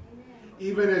idols,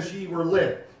 even as ye were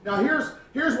led. Now here's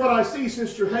what I see,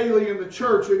 Sister Haley, in the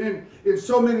church and in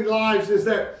so many lives, is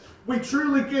that we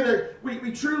truly get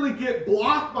we truly get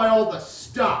blocked by all the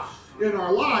stuff in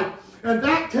our life, and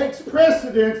that takes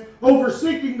precedence over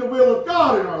seeking the will of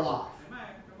God in our life.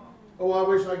 Oh, I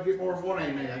wish I could get more than one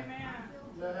amen.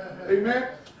 Amen.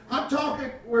 I'm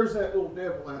talking, where's that little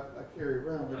devil I carry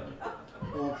around with me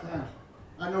all the time?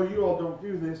 I know you all don't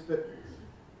do this, but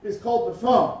it's called the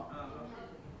phone.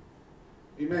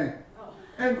 Amen.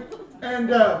 And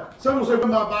some will say, well,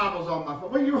 my Bible's on my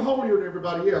phone. Well, you're holier than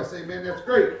everybody else. Amen. That's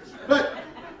great. But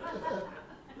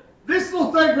this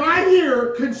little thing right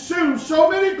here consumes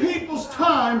so many people's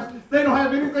times, they don't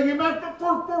have anything in mind. But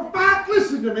for fact,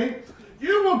 listen to me.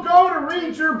 You will go to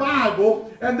read your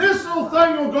Bible, and this little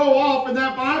thing will go off, and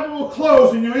that Bible will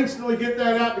close, and you instantly get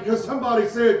that out because somebody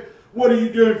said, what are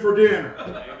you doing for dinner?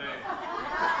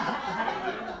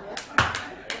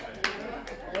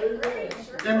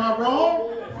 Am I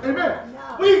wrong? Amen.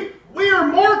 We are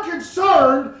more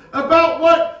concerned about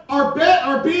what our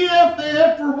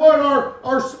BFF or what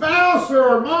our spouse or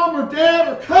our mom or dad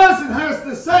or cousin has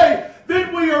to say,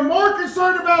 then we are more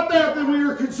concerned about that than we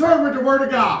are concerned with the Word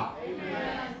of God.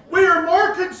 We are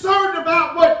more concerned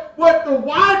about what the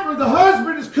wife or the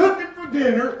husband is cooking for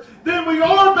dinner than we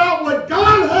are about what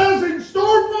God has in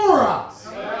store for us.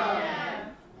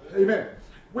 Amen. Amen.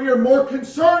 We are more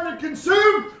concerned and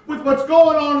consumed with what's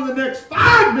going on in the next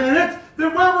 5 minutes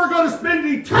than where we're going to spend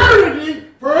eternity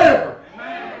forever.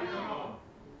 Amen.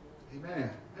 Amen.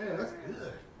 Man, that's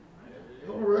good. I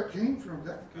don't know where that came from.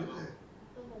 That's good.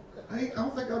 I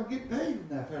don't think I'll get paid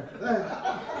enough after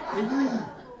that. Amen.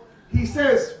 He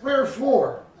says,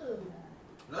 wherefore?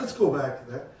 Let's go back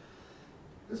to that.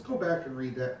 Let's go back and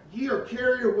read that. Ye are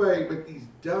carried away with these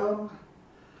dumb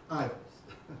idols.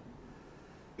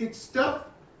 It's stuff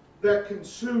that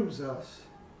consumes us.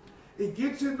 It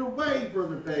gets in the way,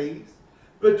 Brother Bays,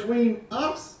 between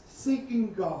us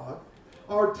seeking God,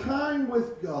 our time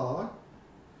with God.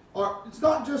 It's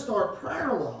not just our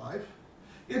prayer life.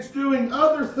 It's doing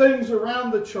other things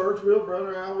around the church. Well,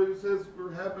 Brother Alvey says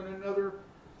we're having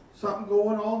something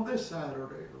going on this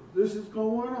Saturday. Or this is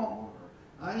going on.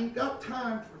 I ain't got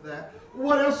time for that.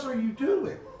 What else are you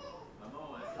doing?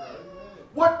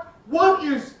 What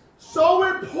is so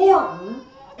important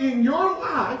in your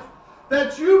life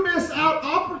that you miss out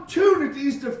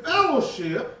opportunities to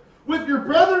fellowship with your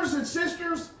brothers and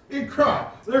sisters in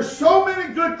Christ? There's so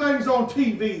many good things on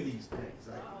TV these days.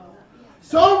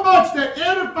 So much that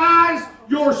edifies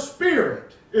your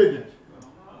spirit, isn't it?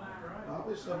 I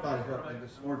wish somebody helped me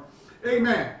this morning.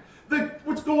 Amen.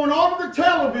 What's going on in the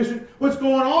television, what's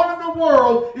going on in the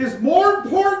world is more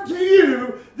important to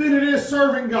you than it is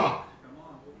serving God.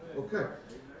 Okay.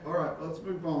 All right, let's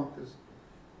move on.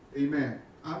 Amen.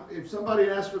 If somebody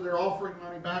asks for their offering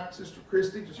money back, Sister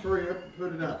Christy, just hurry up and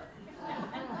put it up.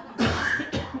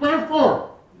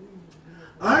 Wherefore,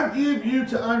 I give you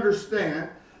to understand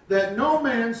that no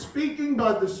man speaking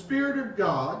by the Spirit of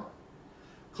God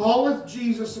calleth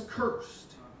Jesus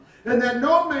accursed, and that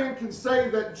no man can say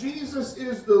that Jesus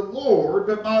is the Lord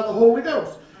but by the Holy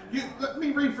Ghost. Let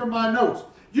me read from my notes.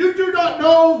 You do not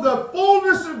know the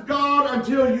fullness of God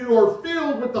until you are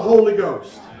filled with the Holy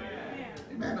Ghost.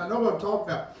 Amen. I know what I'm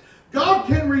talking about. God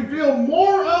can reveal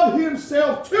more of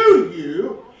Himself to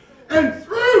you and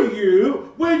through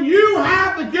you when you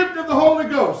have the gift of the Holy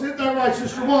Ghost. Isn't that right,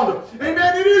 Sister Wanda?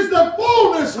 Amen. It is the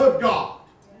fullness of God.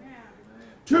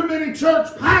 Too many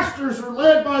church pastors are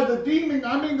led by the deacon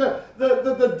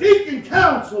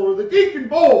council or the deacon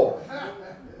board.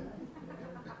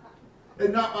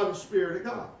 And not by the Spirit of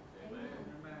God.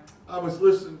 I was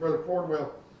listening to Brother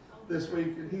Cornwell this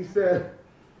week, and he said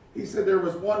there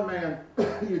was one man,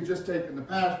 he had just taken the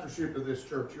pastorship of this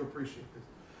church. You'll appreciate this.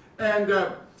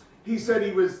 And he said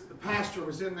the pastor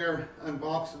was in there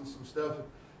unboxing some stuff and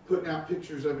putting out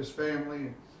pictures of his family.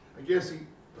 And I guess he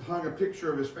hung a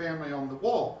picture of his family on the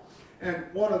wall. And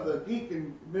one of the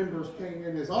deacon members came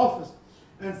in his office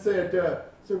and said,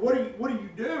 what are you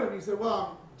doing? He said, well,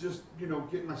 I'm just,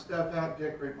 getting my stuff out,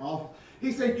 decorating my office.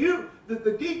 He said,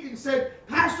 the deacon said,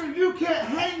 Pastor, you can't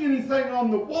hang anything on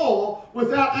the wall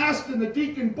without asking the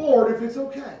deacon board if it's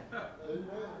okay.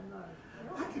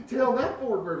 I could tell that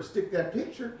board where to stick that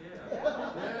picture.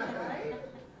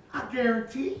 I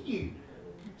guarantee you. You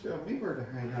tell me where to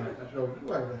hang out. I'll show you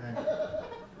where to hang out.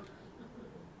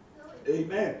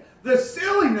 Amen. The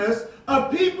silliness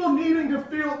of people needing to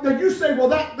feel, now you say, well,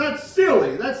 that's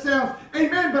silly. That sounds,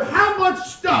 amen, but how much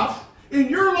stuff in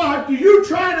your life do you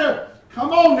try to,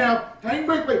 come on now, hang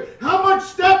with me. How much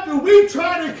stuff do we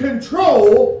try to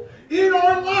control in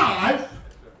our life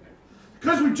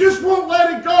because we just won't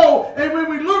let it go, and when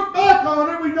we look back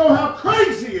on it, we know how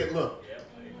crazy it looked.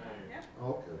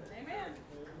 Okay. Amen.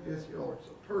 Yes, you all are so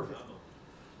perfect.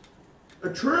 A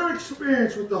true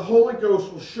experience with the Holy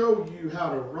Ghost will show you how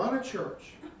to run a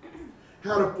church,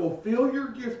 how to fulfill your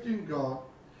gift in God,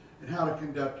 and how to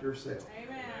conduct yourself.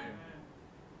 Amen.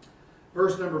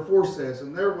 Verse number 4 says,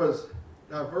 and there was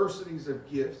diversities of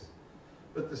gifts,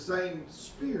 but the same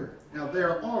Spirit. Now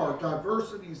there are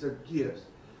diversities of gifts,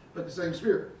 but the same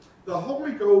Spirit. The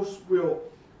Holy Ghost will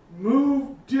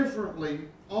move differently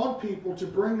on people to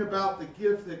bring about the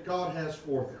gift that God has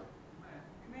for them.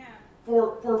 Amen.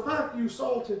 For a fact, you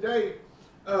saw today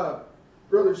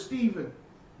Brother Stephen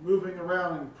moving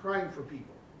around and praying for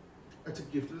people. That's a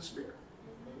gift of the Spirit.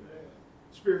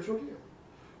 Spiritual gift.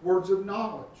 Words of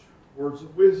knowledge, words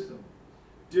of wisdom,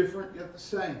 different yet the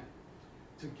same.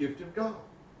 It's a gift of God.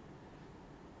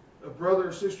 A brother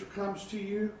or sister comes to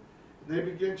you, and they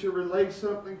begin to relay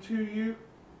something to you.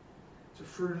 It's a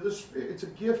fruit of the Spirit. It's a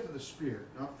gift of the Spirit,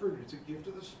 not fruit. It's a gift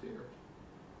of the Spirit.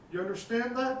 You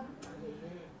understand that?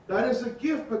 That is a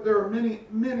gift, but there are many,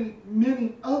 many,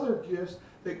 many other gifts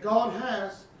that God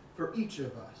has for each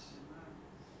of us.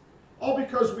 All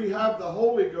because we have the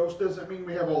Holy Ghost doesn't mean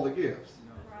we have all the gifts.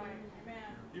 Right. Amen.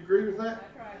 You agree with that?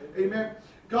 That's right. Amen.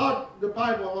 God, the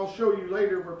Bible, I'll show you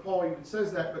later where Paul even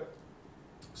says that, but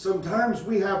sometimes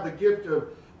we have the gift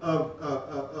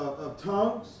of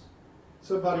tongues.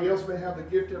 Somebody else may have the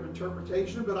gift of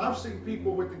interpretation, but I've seen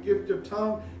people with the gift of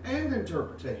tongue and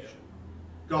interpretation.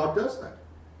 God does that.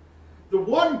 The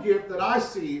one gift that I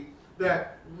see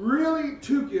that really,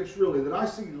 two gifts really, that I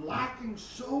see lacking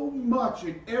so much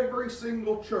in every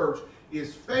single church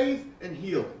is faith and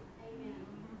healing. Amen.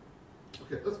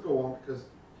 Okay, let's go on because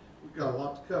we've got a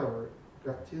lot to cover.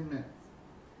 We've got 10 minutes.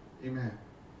 Amen.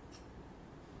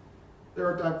 There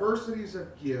are diversities of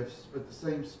gifts, but the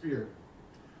same Spirit.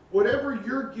 Whatever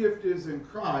your gift is in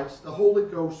Christ, the Holy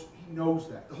Ghost, He knows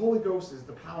that. The Holy Ghost is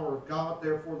the power of God,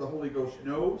 therefore the Holy Ghost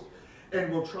knows and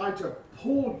will try to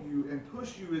pull you and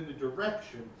push you in the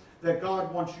direction that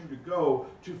God wants you to go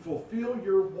to fulfill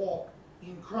your walk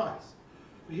in Christ.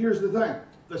 But here's the thing.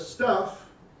 The stuff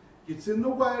gets in the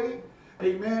way.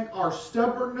 Amen. Our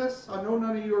stubbornness. I know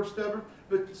none of you are stubborn,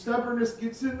 but stubbornness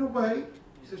gets in the way.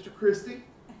 Sister Christy.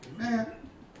 Amen.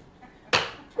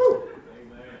 Woo.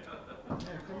 Man,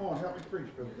 come on, help me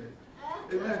preach, Brother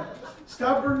Dave. Amen.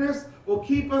 Stubbornness will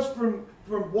keep us from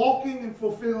walking and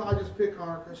fulfilling. I just pick on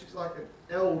her because she's like an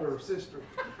elder sister.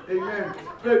 Amen.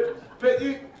 But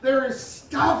there is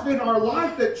stuff in our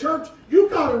life that, church, you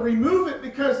got to remove it,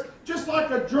 because just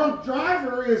like a drunk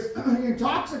driver is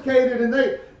intoxicated and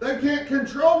they can't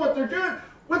control what they're doing,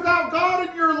 without God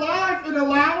in your life and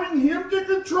allowing Him to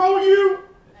control you,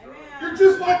 you're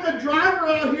just like a driver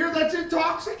out here that's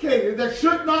intoxicated, that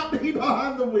should not be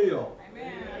behind the wheel.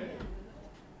 Amen.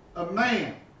 A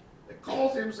man that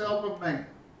calls himself a man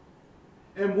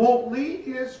and won't lead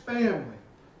his family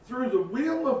through the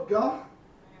will of God.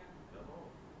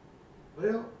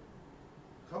 Well,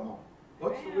 come on.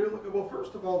 What's the will of God? Well,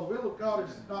 first of all, the will of God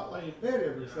is not lay in bed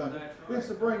every Sunday. It's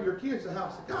to bring your kids to the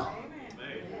house of God.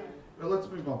 Well, let's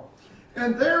move on.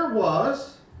 And there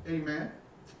was, amen.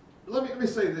 Let me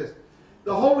say this.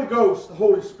 The Holy Ghost, the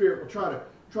Holy Spirit, will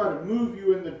try to move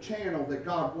you in the channel that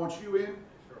God wants you in.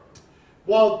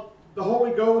 While the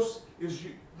Holy Ghost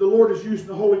the Lord is using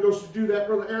the Holy Ghost to do that,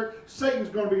 Brother Eric, Satan's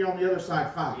going to be on the other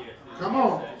side fighting. Come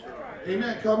on.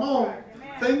 Amen. Come on.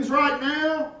 Things right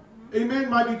now, amen,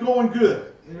 might be going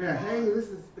good. Amen. Hey, this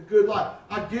is a good life.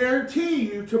 I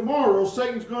guarantee you tomorrow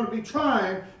Satan's going to be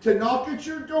trying to knock at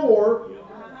your door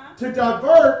to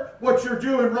divert what you're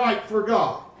doing right for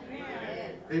God.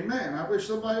 Amen. I wish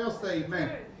somebody else say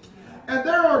amen. And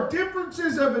there are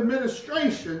differences of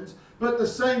administrations, but the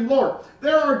same Lord.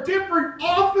 There are different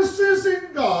offices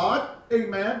in God,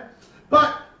 amen,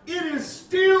 but it is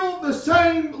still the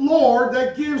same Lord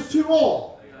that gives to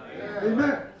all.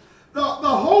 Amen. The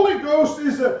Holy Ghost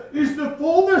is the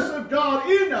fullness of God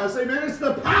in us, amen. It's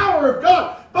the power of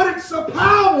God, but it's the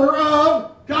power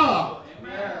of God.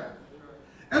 Amen.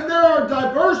 And there are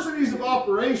diversities of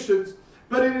operations,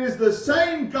 but it is the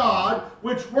same God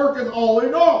which worketh all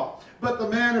in all. But the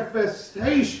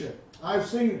manifestation, I've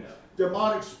seen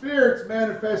demonic spirits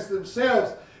manifest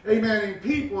themselves, amen, in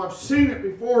people. I've seen it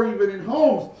before, even in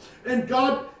homes. And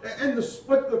God, and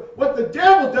what the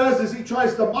devil does is he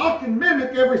tries to mock and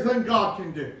mimic everything God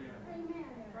can do.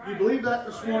 You believe that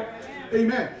this morning?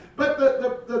 Amen. But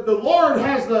the Lord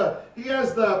has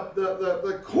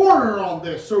the corner on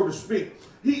this, so to speak.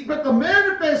 But the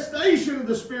manifestation of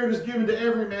the Spirit is given to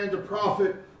every man to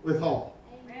profit withal.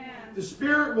 Amen. The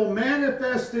Spirit will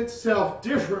manifest itself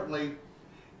differently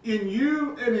in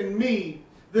you and in me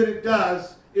than it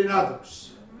does in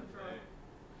others.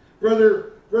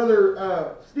 Brother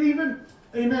Stephen,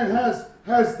 amen, has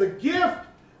has the gift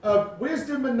of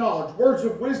wisdom and knowledge, words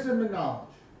of wisdom and knowledge,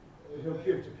 he'll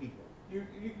give to people.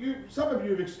 Some of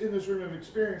you in this room have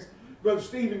experienced Brother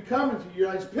Stephen coming to you.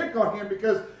 I just pick on him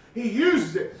because he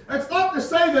uses it. That's not to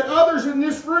say that others in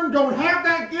this room don't have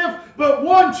that gift, but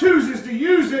one chooses to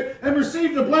use it and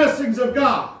receive the blessings of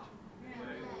God.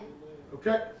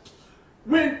 Okay?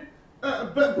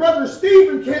 But Brother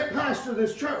Stephen can't pastor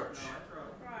this church.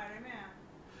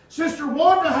 Sister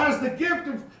Wanda has the gift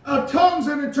of tongues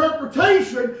and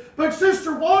interpretation, but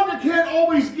Sister Wanda can't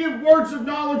always give words of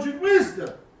knowledge and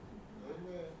wisdom.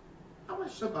 I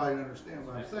wish somebody understands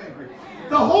what I'm saying here.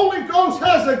 The Holy Ghost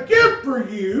has a gift for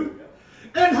you,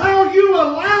 and how you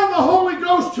allow the Holy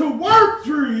Ghost to work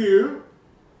through you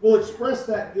will express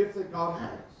that gift that God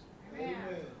has. Amen.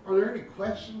 Are there any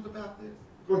questions about this?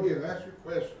 Go ahead, ask your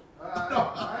question.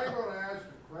 I ain't going to ask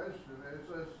a question. It's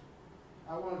just,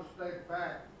 I want to state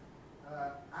back.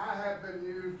 I have been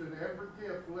used in every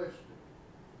gift listed.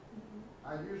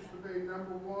 I used to be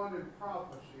number one in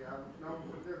prophecy. I was known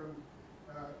for giving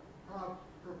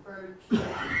prophetic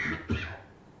statements.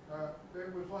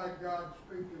 It was like God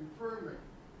speaking through me.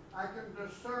 I can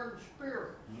discern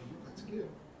spirits. That's good.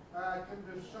 I can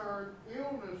discern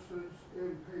illnesses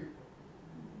in people.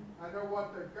 I know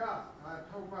what they've got. I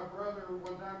told my brother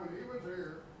one time when he was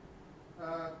here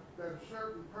that a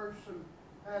certain person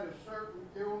had a certain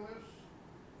illness,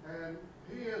 and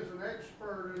he is an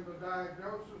expert in the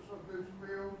diagnosis of this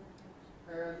field,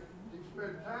 and he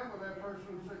spent time with that person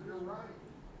and said, "You're right."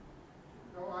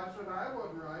 No, I said, "I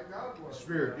wasn't right, God was."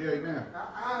 Spirit, yeah, amen.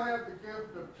 I have the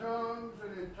gift of tongues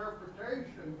and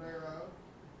interpretation thereof.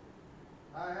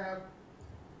 I have,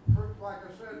 like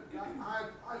I said,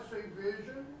 I see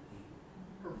visions,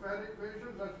 prophetic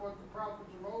visions. That's what the prophets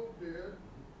of old did.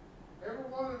 Every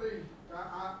one of these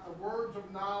words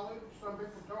of knowledge, some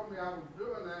people told me I was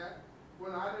doing that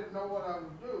when I didn't know what I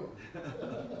was doing.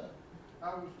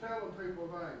 I was telling people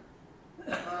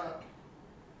things.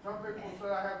 Some people say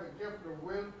I have the gift of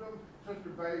wisdom. Sister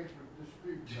Bates would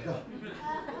dispute that.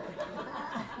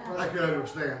 I can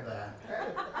understand that.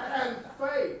 And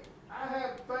faith. I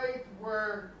have faith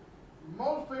where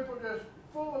most people are just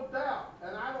full of doubt,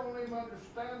 and I don't even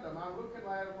understand them. I'm looking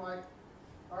at them like,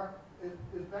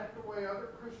 is that the way other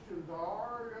Christians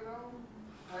are, you know?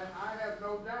 And I have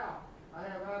no doubt. I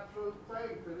have absolute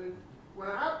faith. And when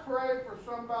I pray for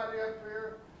somebody up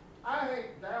here, I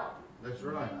hate doubt. That's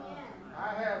right.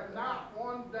 I have not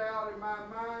one doubt in my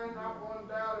mind, not one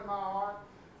doubt in my heart.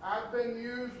 I've been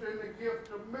used in the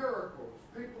gift of miracles.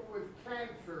 People with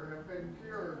cancer have been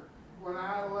cured when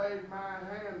I laid my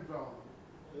hands on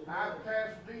them. I've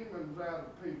cast demons out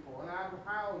of people and out of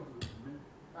houses.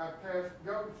 I've cast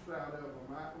ghosts out of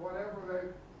them,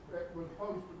 whatever that was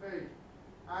supposed to be.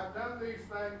 I've done these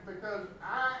things because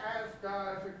I asked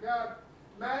God, I said, "God,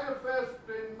 manifest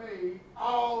in me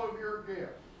all of your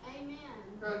gifts." Amen.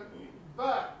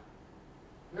 But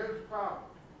here's the problem.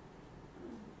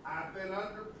 I've been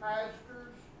under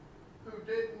pastors who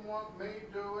didn't want me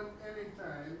doing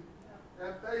anything.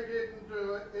 If they didn't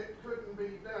do it, it couldn't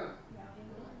be done.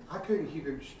 I couldn't keep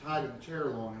him tied in the chair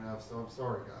long enough, so I'm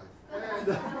sorry, guys.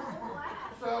 And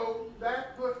so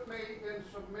that put me in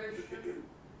submission.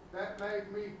 That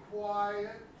made me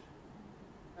quiet.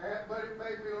 But it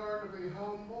made me learn to be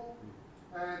humble.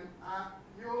 And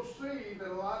you'll see that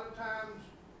a lot of times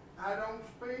I don't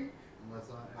speak. Unless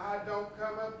I don't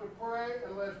come up to pray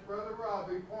unless Brother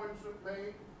Robbie points at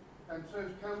me and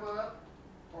says, "Come up,"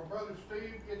 or Brother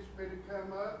Steve gets me to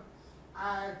come up.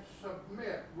 I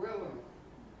submit willingly.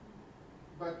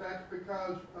 But that's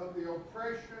because of the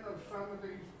oppression of some of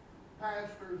these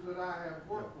pastors that I have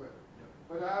worked with.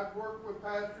 But I've worked with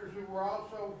pastors who were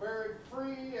also very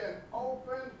free and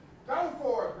open. Go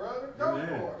for it, brother. Go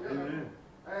for it. You know?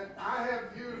 And I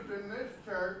have used in this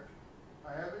church,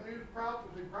 I haven't used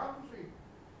prophecy. Prophecy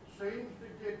seems to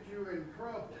get you in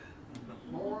trouble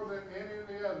more than any of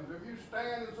the others. If you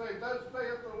stand and say, "Thus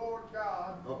saith the Lord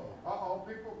God,"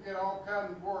 people get all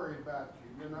kinds of worried about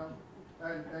you, you know,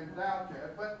 and doubt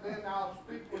that. But then I'll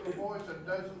speak with a voice that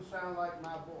doesn't sound like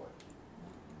my voice.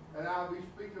 And I'll be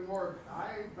speaking words.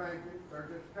 I ain't thinking, they're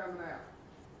just coming out.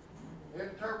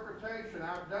 Interpretation,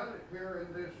 I've done it here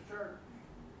in this church.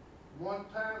 One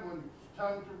time when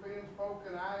tongues were being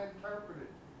spoken, I interpreted.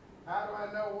 How do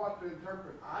I know what to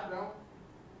interpret? I don't.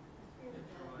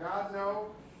 God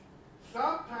knows.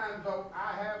 Sometimes, though,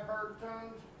 I have heard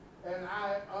tongues and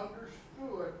I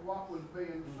understood what was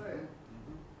being said.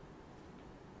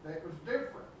 It was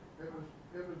different. It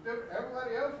was different.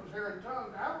 Everybody else was hearing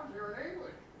tongues. I was hearing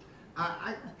English.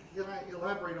 Can I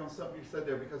elaborate on something you said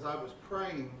there? Because I was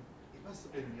praying, it must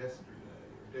have been yesterday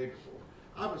or the day before.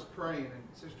 I was praying, and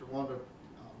Sister Wanda,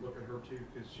 I'll look at her too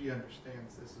because she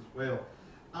understands this as well.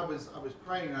 I was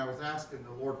praying, and I was asking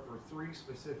the Lord for 3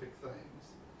 specific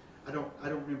things. I don't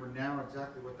remember now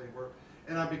exactly what they were.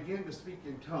 And I began to speak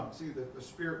in tongues. See, the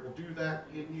Spirit will do that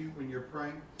in you when you're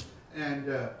praying. And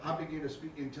I began to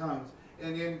speak in tongues.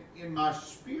 And in my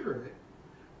spirit,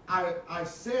 I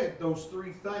said those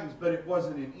 3 things, but it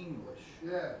wasn't in English.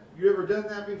 Yeah. You ever done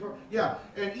that before? Yeah.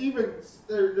 And even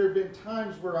there have been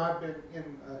times where I've been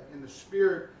in the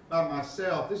Spirit by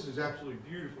myself. This is absolutely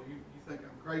beautiful. You think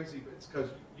I'm crazy, but it's because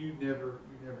you've never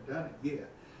done it yet.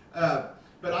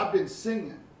 But I've been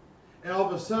singing. And all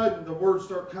of a sudden, the words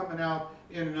start coming out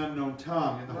in an unknown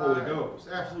tongue in the Holy Ghost.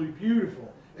 Absolutely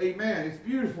beautiful. Amen. It's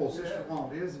beautiful, Sister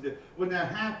Wanda, isn't it? When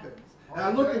that happens. And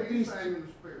I look at these. In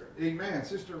the Spirit. Amen.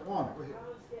 Sister Wanda, go ahead. I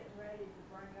was getting ready to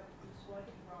bring up this what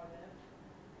he brought up.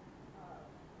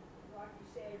 Like you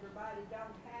said, everybody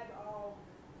don't have all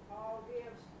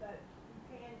gifts that you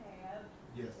can have.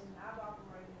 Yes. And I've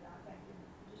operated, I think, in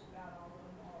just about all of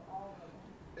them, or all of them.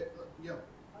 Yeah.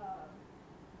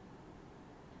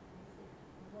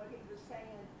 What he was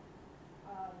saying,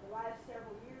 the last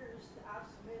several years, I've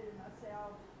submitted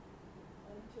myself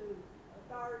unto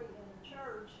authority in the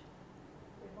church.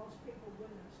 And most people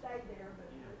wouldn't have stayed there, but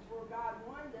it's where God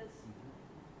wanted us.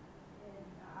 And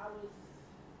I was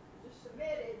just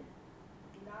submitted,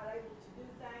 not able to do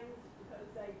things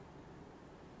because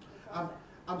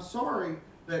I'm sorry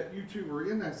that you two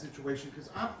were in that situation because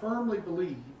I firmly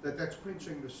believe that that's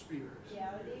quenching the Spirit.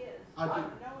 yeah, it is. I do. know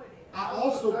it is. I I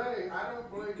also.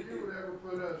 don't believe you would ever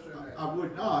put us in that. I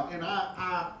would not, and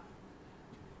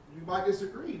you might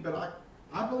disagree, but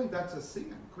I believe that's a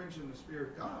sin, quenching the Spirit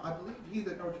of God. I believe he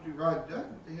that knows to do right does,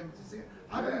 to him it's a sin.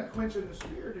 I believe quenching the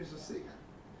Spirit is a sin.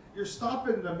 You're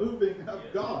stopping the moving of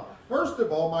God. First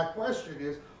of all, my question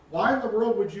is, why in the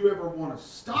world would you ever want to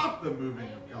stop the moving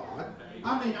of God?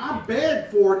 I mean, I beg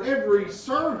for it every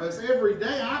service, every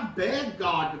day. I beg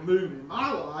God to move in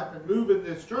my life and move in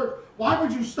this church. Why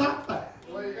would you stop that?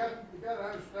 Well, you got to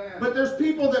understand. But there's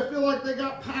people that feel like they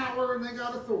got power and they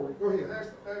got authority. Go ahead.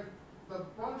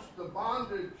 Once the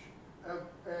bondage have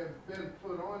been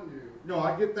put on you, No,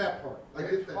 I get that part. I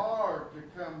get it's that. hard to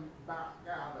come back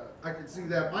out of it. I can see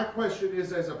that. My question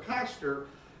is, as a pastor,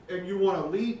 and you want to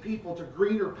lead people to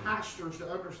greener pastures to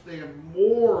understand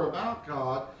more about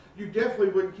God, you definitely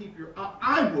wouldn't keep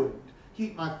I wouldn't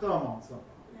keep my thumb on somebody.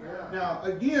 Yeah. Now,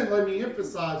 again, let me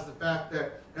emphasize the fact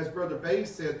that, as Brother Bay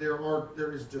said,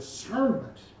 there is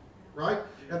discernment, right?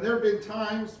 And there have been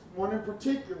times, one in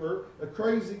particular, a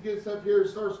crazy gets up here and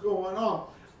starts going on.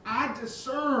 I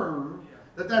discern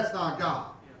that that's not God.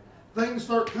 Things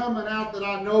start coming out that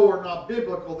I know are not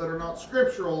biblical, that are not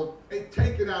scriptural,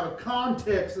 taken out of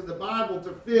context of the Bible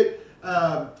to fit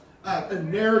a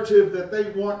narrative that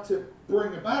they want to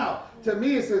bring about. To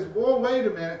me, it says, "Whoa, wait a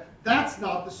minute, that's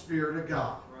not the Spirit of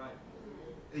God." Right.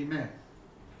 Amen.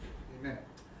 Amen.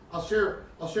 I'll share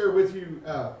with you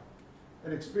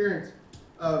an experience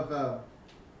of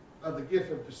the gift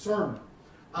of discernment.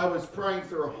 I was praying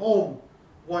through a home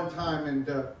one time,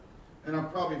 and I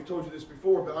probably have told you this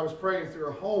before, but I was praying through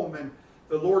a home, and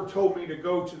the Lord told me to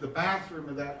go to the bathroom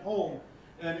of that home,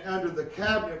 and under the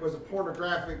cabinet was a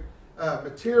pornographic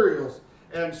materials.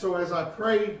 And so as I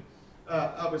prayed,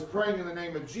 I was praying in the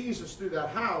name of Jesus through that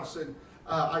house, and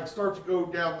I start to go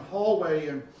down the hallway,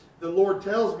 and the Lord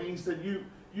tells me, he said,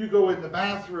 you go in the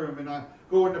bathroom, and I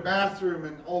go in the bathroom,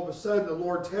 and all of a sudden the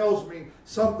Lord tells me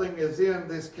something is in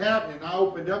this cabinet. And I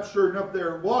opened up, sure enough,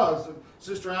 there it was. And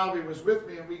Sister Alvey was with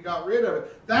me, and we got rid of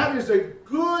it. That is a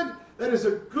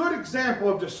good example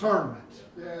of discernment.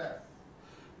 Yeah.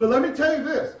 But let me tell you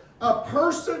this. A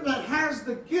person that has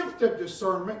the gift of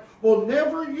discernment will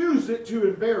never use it to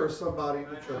embarrass somebody in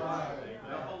the church.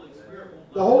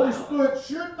 The Holy Spirit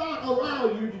should not allow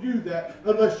you to do that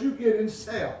unless you get in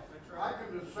self. I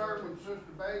can discern when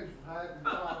Sister Bays is hiding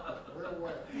chocolate real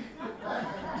well.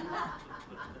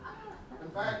 In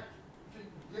fact, she's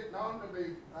getting on to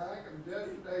me. I think it was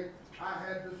yesterday. I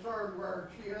had discerned where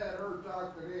she had her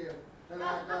chocolate in, and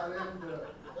I got into it.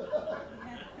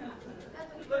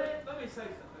 Let me say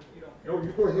something, if you don't care. No,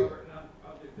 you go ahead.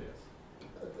 I'll do this.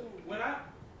 When I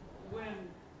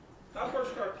first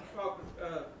started talking,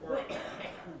 or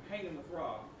hanging with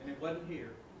Rob, and it wasn't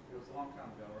here, it was a long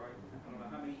time ago, right? I don't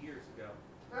know how many years ago.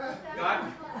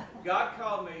 God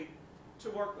called me to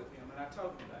work with him, and I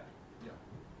told him that.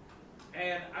 Yeah.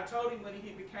 And I told him when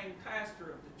he became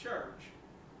pastor of the church,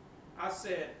 I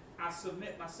said, I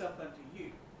submit myself unto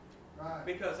you. Right.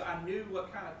 Because I knew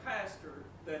what kind of pastor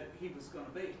that he was going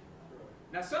to be.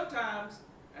 Now sometimes,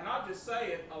 and I'll just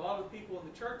say it, a lot of people in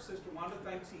the church, Sister Wanda,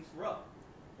 thinks he's rough.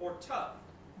 or tough.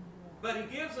 But he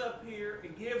gives up here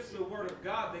and gives the word of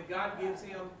God that God gives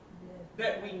him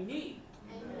that we need.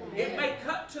 It may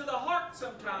cut to the heart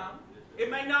sometime. It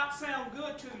may not sound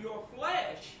good to your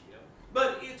flesh,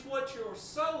 but it's what your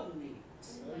soul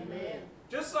needs. Amen.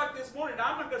 Just like this morning,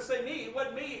 I'm not going to say me. It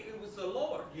wasn't me. It was the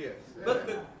Lord. Yes.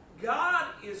 But God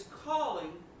is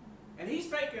calling, and he's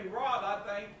taking Rob, I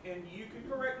think, and you can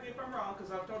correct me if I'm wrong,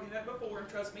 because I've told him that before, and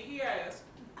trust me, he has.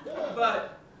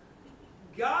 But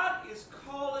God is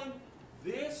calling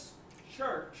this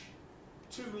church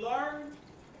to learn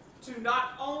to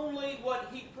not only what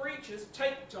he preaches,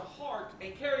 take to heart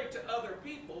and carry it to other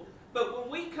people, but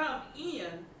when we come in,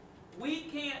 we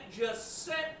can't just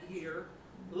sit here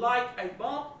like a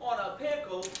bump on a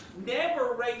pickle,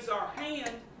 never raise our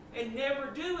hand, and never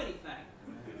do anything.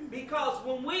 Because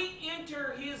when we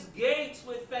enter his gates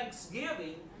with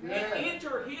thanksgiving and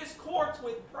enter his courts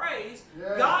with praise,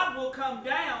 God will come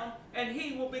down and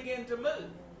he will begin to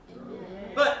move.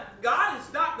 But God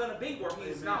is not going to be where he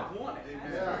is not wanted.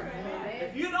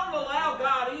 If you don't allow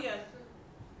God in,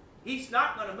 he's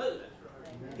not going to move.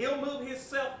 He'll move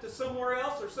himself to somewhere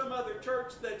else or some other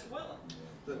church that's willing.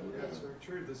 That's very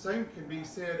true. The same can be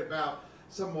said about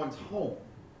someone's home.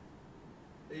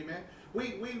 Amen.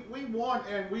 We want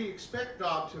and we expect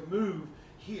God to move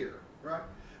here, right?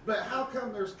 But how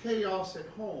come there's chaos at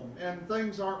home and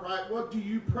things aren't right? Well, do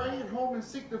you pray at home and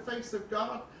seek the face of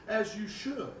God as you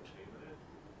should?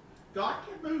 God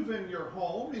can move in your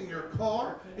home, in your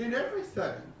car, in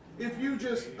everything, if you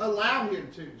just allow him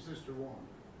to, Sister Wanda.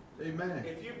 Amen.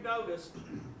 If you've noticed,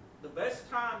 the best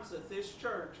times of this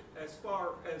church, as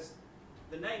far as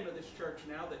the name of this church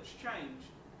now that's changed,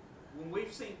 when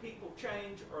we've seen people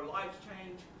change or lives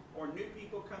change or new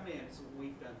people come in, is when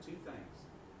we've done two things.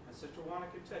 And Sister Wanda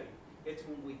can tell you. It's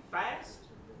when we fast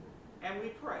and we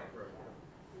pray.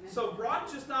 So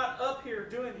Rod's just not up here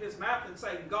doing his mouth and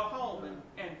saying, go home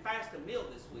and fast a meal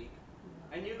this week.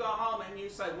 And you go home and you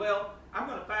say, well, I'm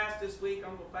going to fast this week.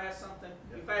 I'm going to fast something.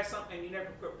 You fast something and you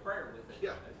never put prayer with it.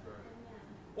 Yeah.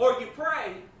 Or you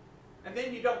pray and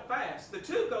then you don't fast. The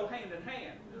two go hand in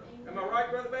hand. Am I right,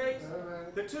 Brother Bates?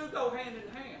 The two go hand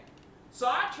in hand. So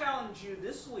I challenge you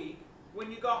this week,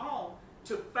 when you go home,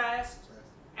 to fast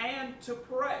and to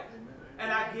pray.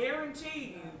 And I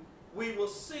guarantee you, we will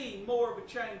see more of a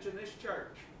change in this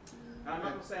church. I'm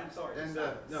not going to say I'm sorry. And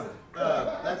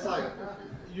that's like,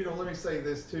 let me say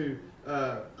this too.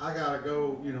 I got to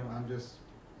go, I'm just,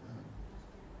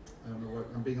 I don't know what,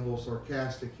 I'm being a little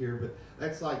sarcastic here, but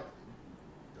that's like,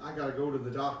 I got to go to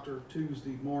the doctor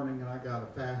Tuesday morning and I got to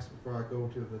fast before I go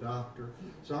to the doctor.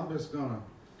 So I'm just going to,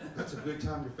 that's a good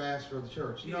time to fast for the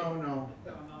church. No,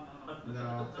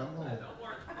 come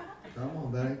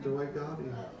on, that ain't the way God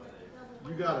is.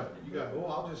 You gotta,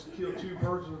 I'll just kill two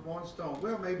birds with one stone.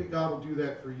 Well, maybe God will do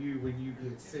that for you when you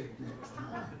get sick next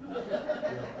time.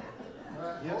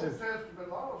 Old Testament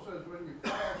law says when you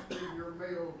fast, give your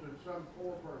meal to some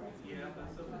poor person.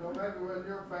 So maybe when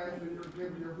you're fasting, you're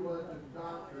giving your blood to the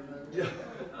doctor.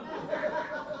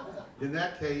 In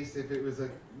that case, if it was a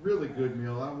really good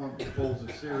meal, I don't want bowls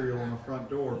of cereal on the front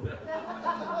door, but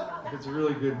if it's a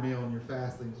really good meal and you're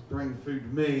fasting, just bring the food to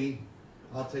me.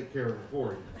 I'll take care of it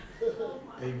for you.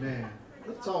 Amen.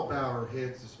 Let's all bow our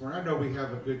heads this morning. I know we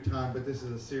have a good time, but this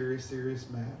is a serious, serious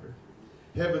matter.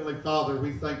 Heavenly Father,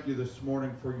 we thank you this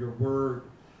morning for your word.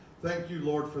 Thank you,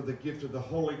 Lord, for the gift of the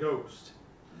Holy Ghost.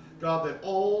 God, that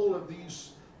all of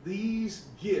these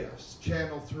gifts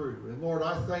channel through. And Lord,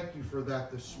 I thank you for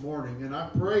that this morning. And I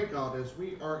pray, God, as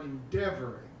we are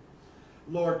endeavoring,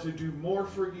 Lord, to do more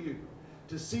for you,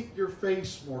 to seek your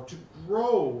face more, to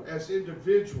grow as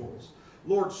individuals,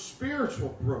 Lord,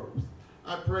 spiritual growth.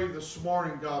 I pray this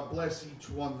morning, God, bless each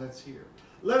one that's here.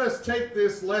 Let us take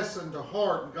this lesson to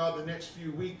heart, and God, the next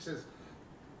few weeks,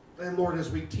 and Lord, as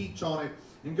we teach on it.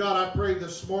 And God, I pray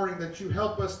this morning that you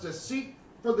help us to seek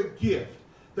for the gift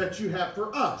that you have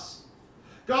for us.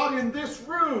 God, in this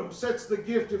room sets the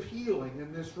gift of healing.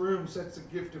 In this room sets the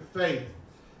gift of faith,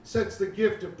 sets the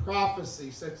gift of prophecy,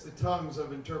 sets the tongues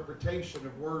of interpretation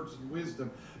of words and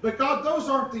wisdom. But God, those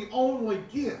aren't the only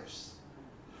gifts.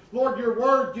 Lord, your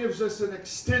word gives us an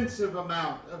extensive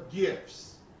amount of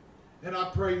gifts. And I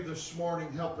pray this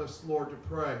morning, help us, Lord, to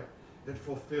pray and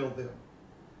fulfill them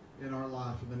in our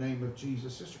life. In the name of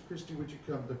Jesus. Sister Christy, would you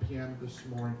come to the piano this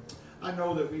morning? I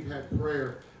know that we've had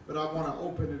prayer, but I want to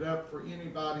open it up for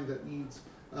anybody that needs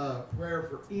prayer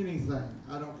for anything.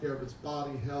 I don't care if it's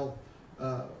body, health,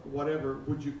 whatever.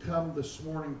 Would you come this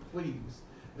morning, please,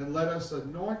 and let us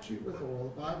anoint you with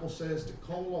oil. The Bible says to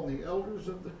call on the elders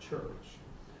of the church.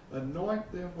 Anoint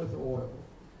them with oil.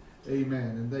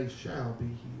 Amen. And they shall be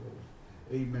healed.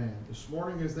 Amen. This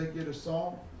morning as they get a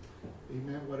song,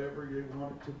 amen, whatever you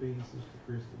want it to be, Sister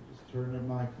Christy, just turn their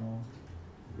mic on.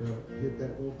 Go hit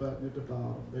that little button at the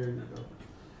bottom. There you go.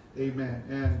 Amen.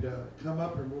 And come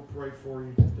up and we'll pray for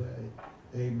you today.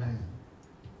 Amen.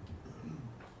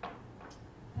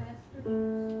 Pastor,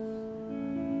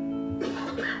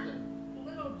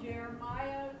 little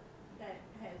Jeremiah that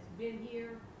has been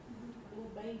here, little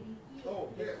baby, Oh,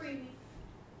 the yes. preemie,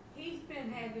 he's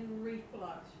been having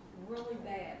reflux really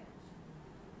bad.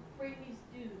 Preemies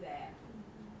do that.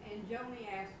 And Joni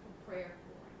asked for prayer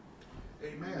for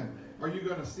him. Amen. Are you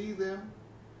going to see them?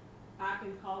 I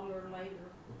can call her later.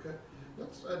 Okay.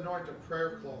 Let's anoint a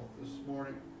prayer cloth this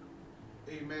morning.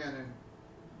 Amen. And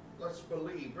let's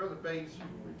believe. Brother Bates,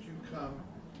 would you come?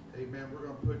 Amen. We're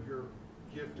going to put your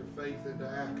gift of faith into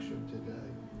action today.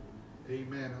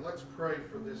 Amen. And let's pray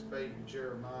for this baby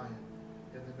Jeremiah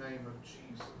in the name of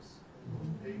Jesus.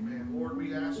 Amen. Lord,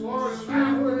 we ask you, God, that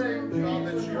you heal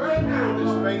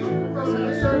this baby from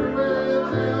this accident.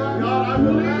 God, I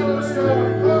believe in the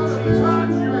story, Lord Jesus, that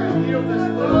you will heal this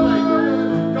little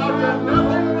baby. God, that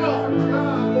nothing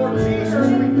wrong. Lord Jesus,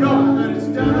 we know that it's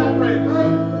done already.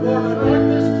 Lord, anoint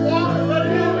this cloth and let it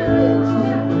heal me, Lord.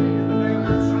 In the name of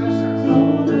Jesus.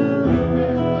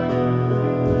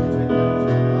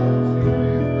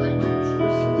 Amen. Thank you, Jesus.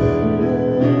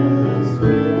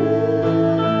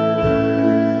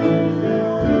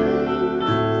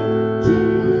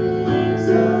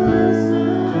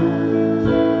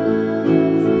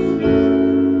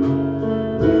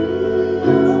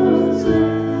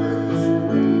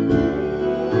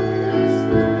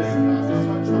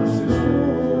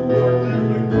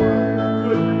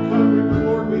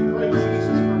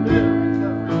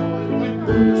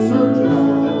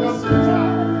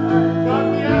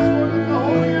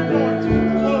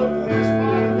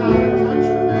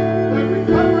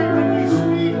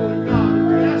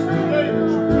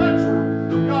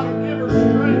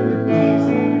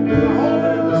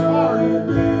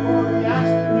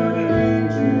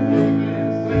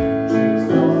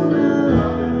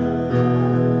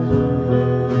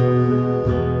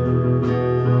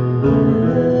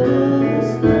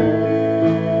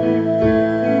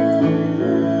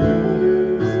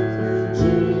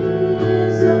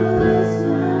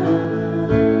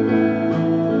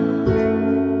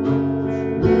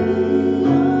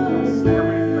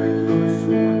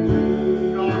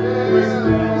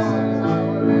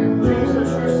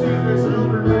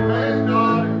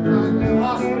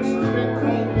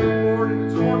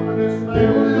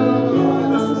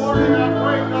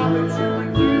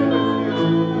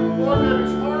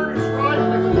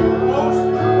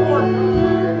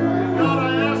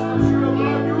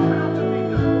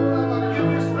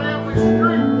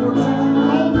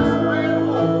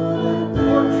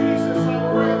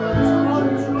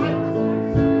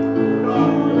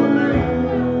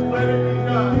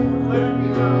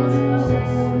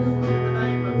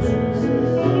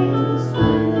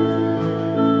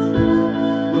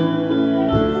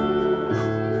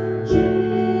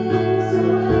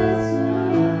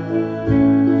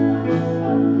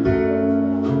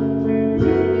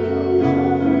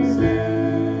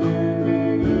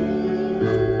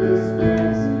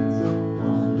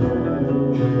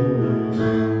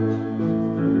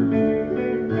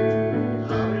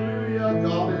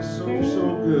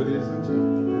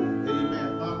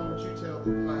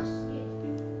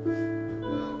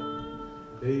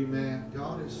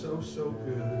 So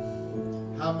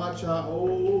good. How much I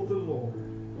owe the Lord.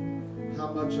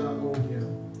 How much I owe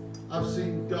Him. I've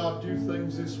seen God do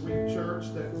things this week,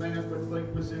 church, that man would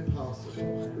think was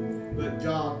impossible. But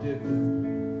God did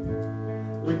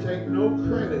them. We take no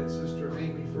credit, Sister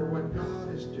Amy, for what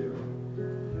God is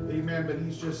doing. Amen. But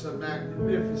He's just a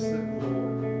magnificent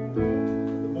Lord.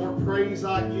 The more praise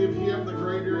I give Him, the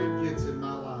greater it gets in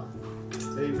my life.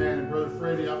 Amen. And Brother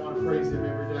Freddie, I want to praise Him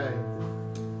every day.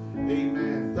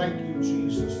 Amen. Thank you,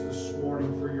 Jesus, this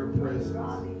morning for your presence.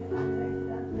 Robbie, can I say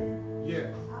something?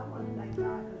 Yes. I want to thank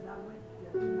God because I went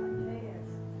to my test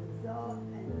result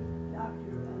and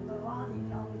Dr. Lilani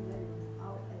told me that it's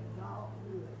all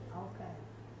good. Okay.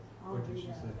 What did she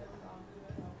say?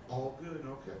 All good,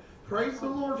 okay. Praise the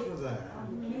Lord for that.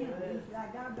 I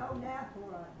got to go now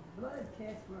for a blood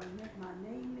test for my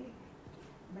anemic,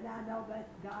 but I know that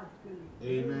God's good.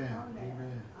 Amen.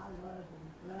 Amen. I love him.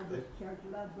 Love this church.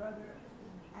 Love Brother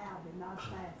Alvey, my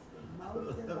pastor.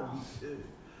 Most of all.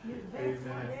 You're the best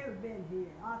one ever been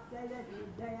here. I'll say that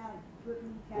the day I put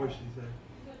in the What'd she say?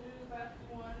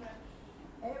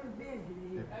 Ever been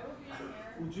here.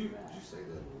 Would you say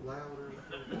that a little louder?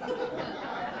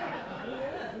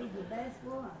 Yeah, he's the best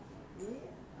one. Yeah,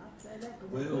 I'll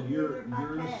Well, you're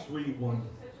a sweet one.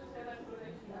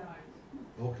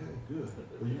 Okay, good.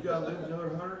 Well, you got to live another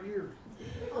 100 years.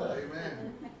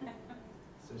 Amen.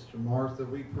 Sister Martha,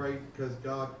 we prayed because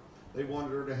God, they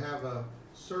wanted her to have a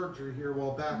surgery here a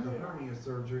while back, a hernia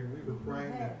surgery, and we were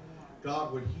praying that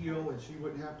God would heal and she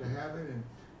wouldn't have to have it, and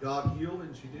God healed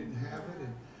and she didn't have it,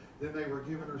 and then they were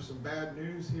giving her some bad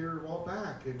news here a while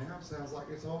back, and now it sounds like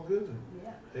it's all good.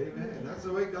 Amen. That's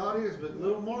the way God is, but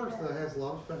little Martha has a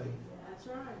lot of faith. That's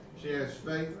right. She has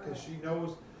faith because she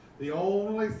knows the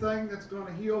only thing that's going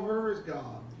to heal her is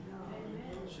God.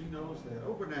 She knows that.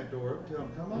 Open that door up. Tell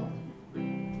them, come on.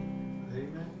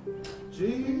 Amen.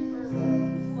 Jesus.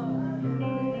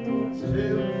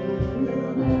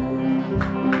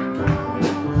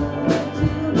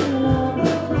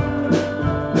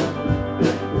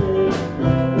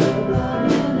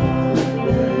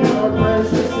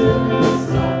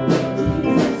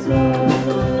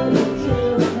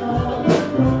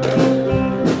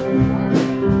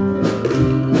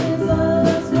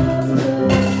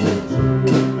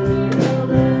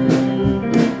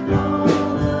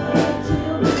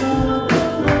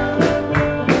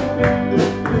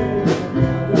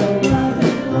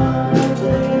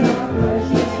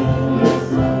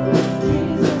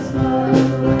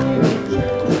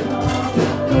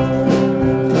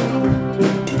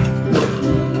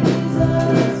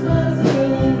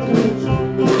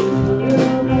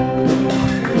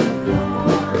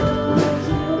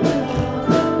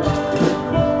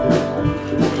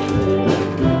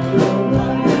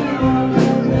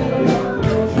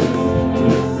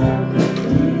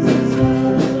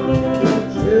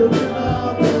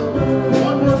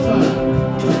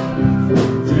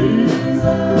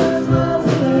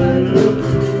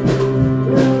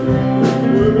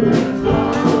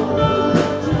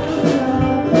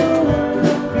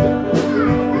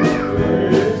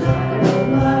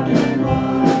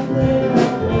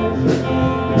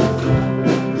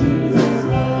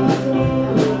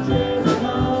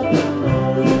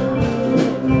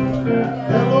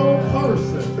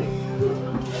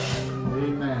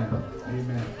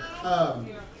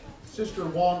 Sister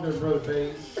Wanda and Brother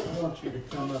Bates, I want you to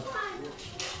come up.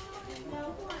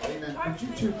 Amen. Would you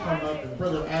two come up? And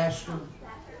Brother Ashton,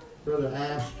 give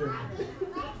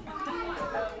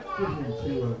him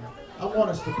two of them. I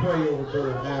want us to pray over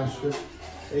Brother Ashton.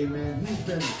 Amen. He's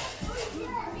been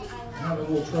having a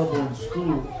little trouble in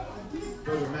school.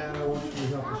 Brother Matt, I want you to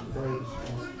help us pray this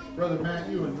morning. Brother Matt,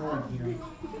 you anoint him.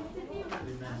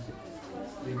 Amen.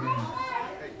 Amen.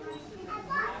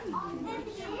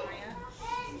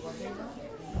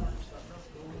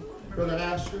 Brother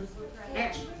Ashton,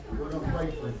 we're going to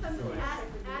pray for him.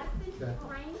 Okay.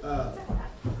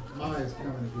 Maya's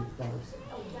coming to be first.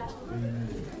 Amen.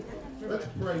 Let's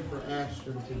pray for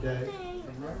Ashton today.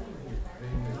 Amen.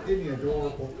 Isn't he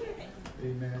adorable?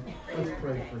 Amen. Let's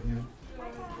pray for him.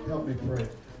 Help me pray.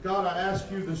 God, I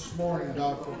ask you this morning,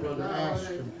 God, for Brother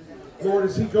Ashton. Lord,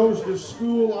 as he goes to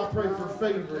school, I pray for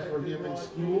favor for him in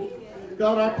school.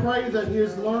 God, I pray that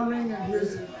his learning and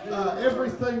his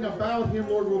everything about him,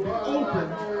 Lord, will be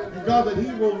open. And God, that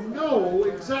he will know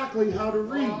exactly how to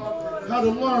read, how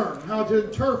to learn, how to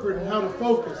interpret, and how to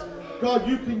focus. God,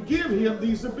 you can give him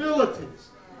these abilities.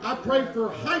 I pray for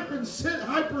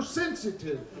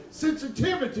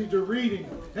hypersensitivity to reading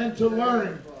and to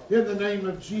learning. In the name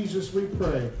of Jesus we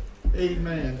pray.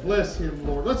 Amen. Bless him,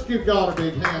 Lord. Let's give God a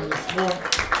big hand this morning.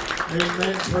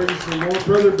 Amen. Praise the Lord.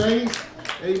 Brother Bass.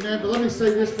 Amen. But let me say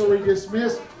this before we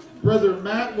dismiss. Brother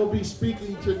Matt will be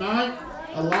speaking tonight.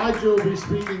 Elijah will be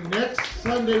speaking next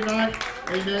Sunday night.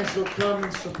 Amen. So come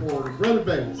and support him. Brother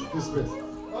Bass, dismiss.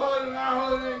 Lord, in our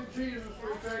holy name, Jesus, we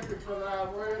thank you for thy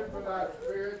word, for thy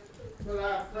spirit, for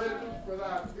thy presence, for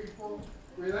thy people.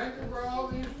 We thank you for all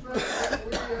these things that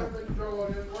we have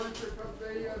enjoyed in worship of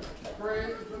thee and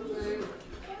praise of thee.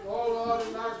 Oh Lord,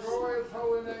 in thy glorious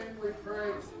holy name we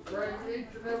pray. Bring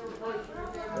each and every person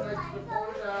again the next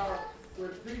appointed hour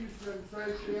with peace and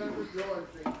safety and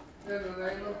rejoicing. In the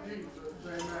name of Jesus,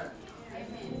 amen.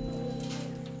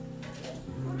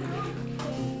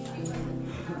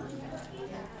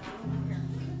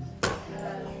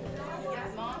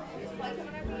 Mom, is Blake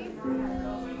coming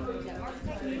over you? Is that Mark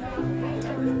taking you?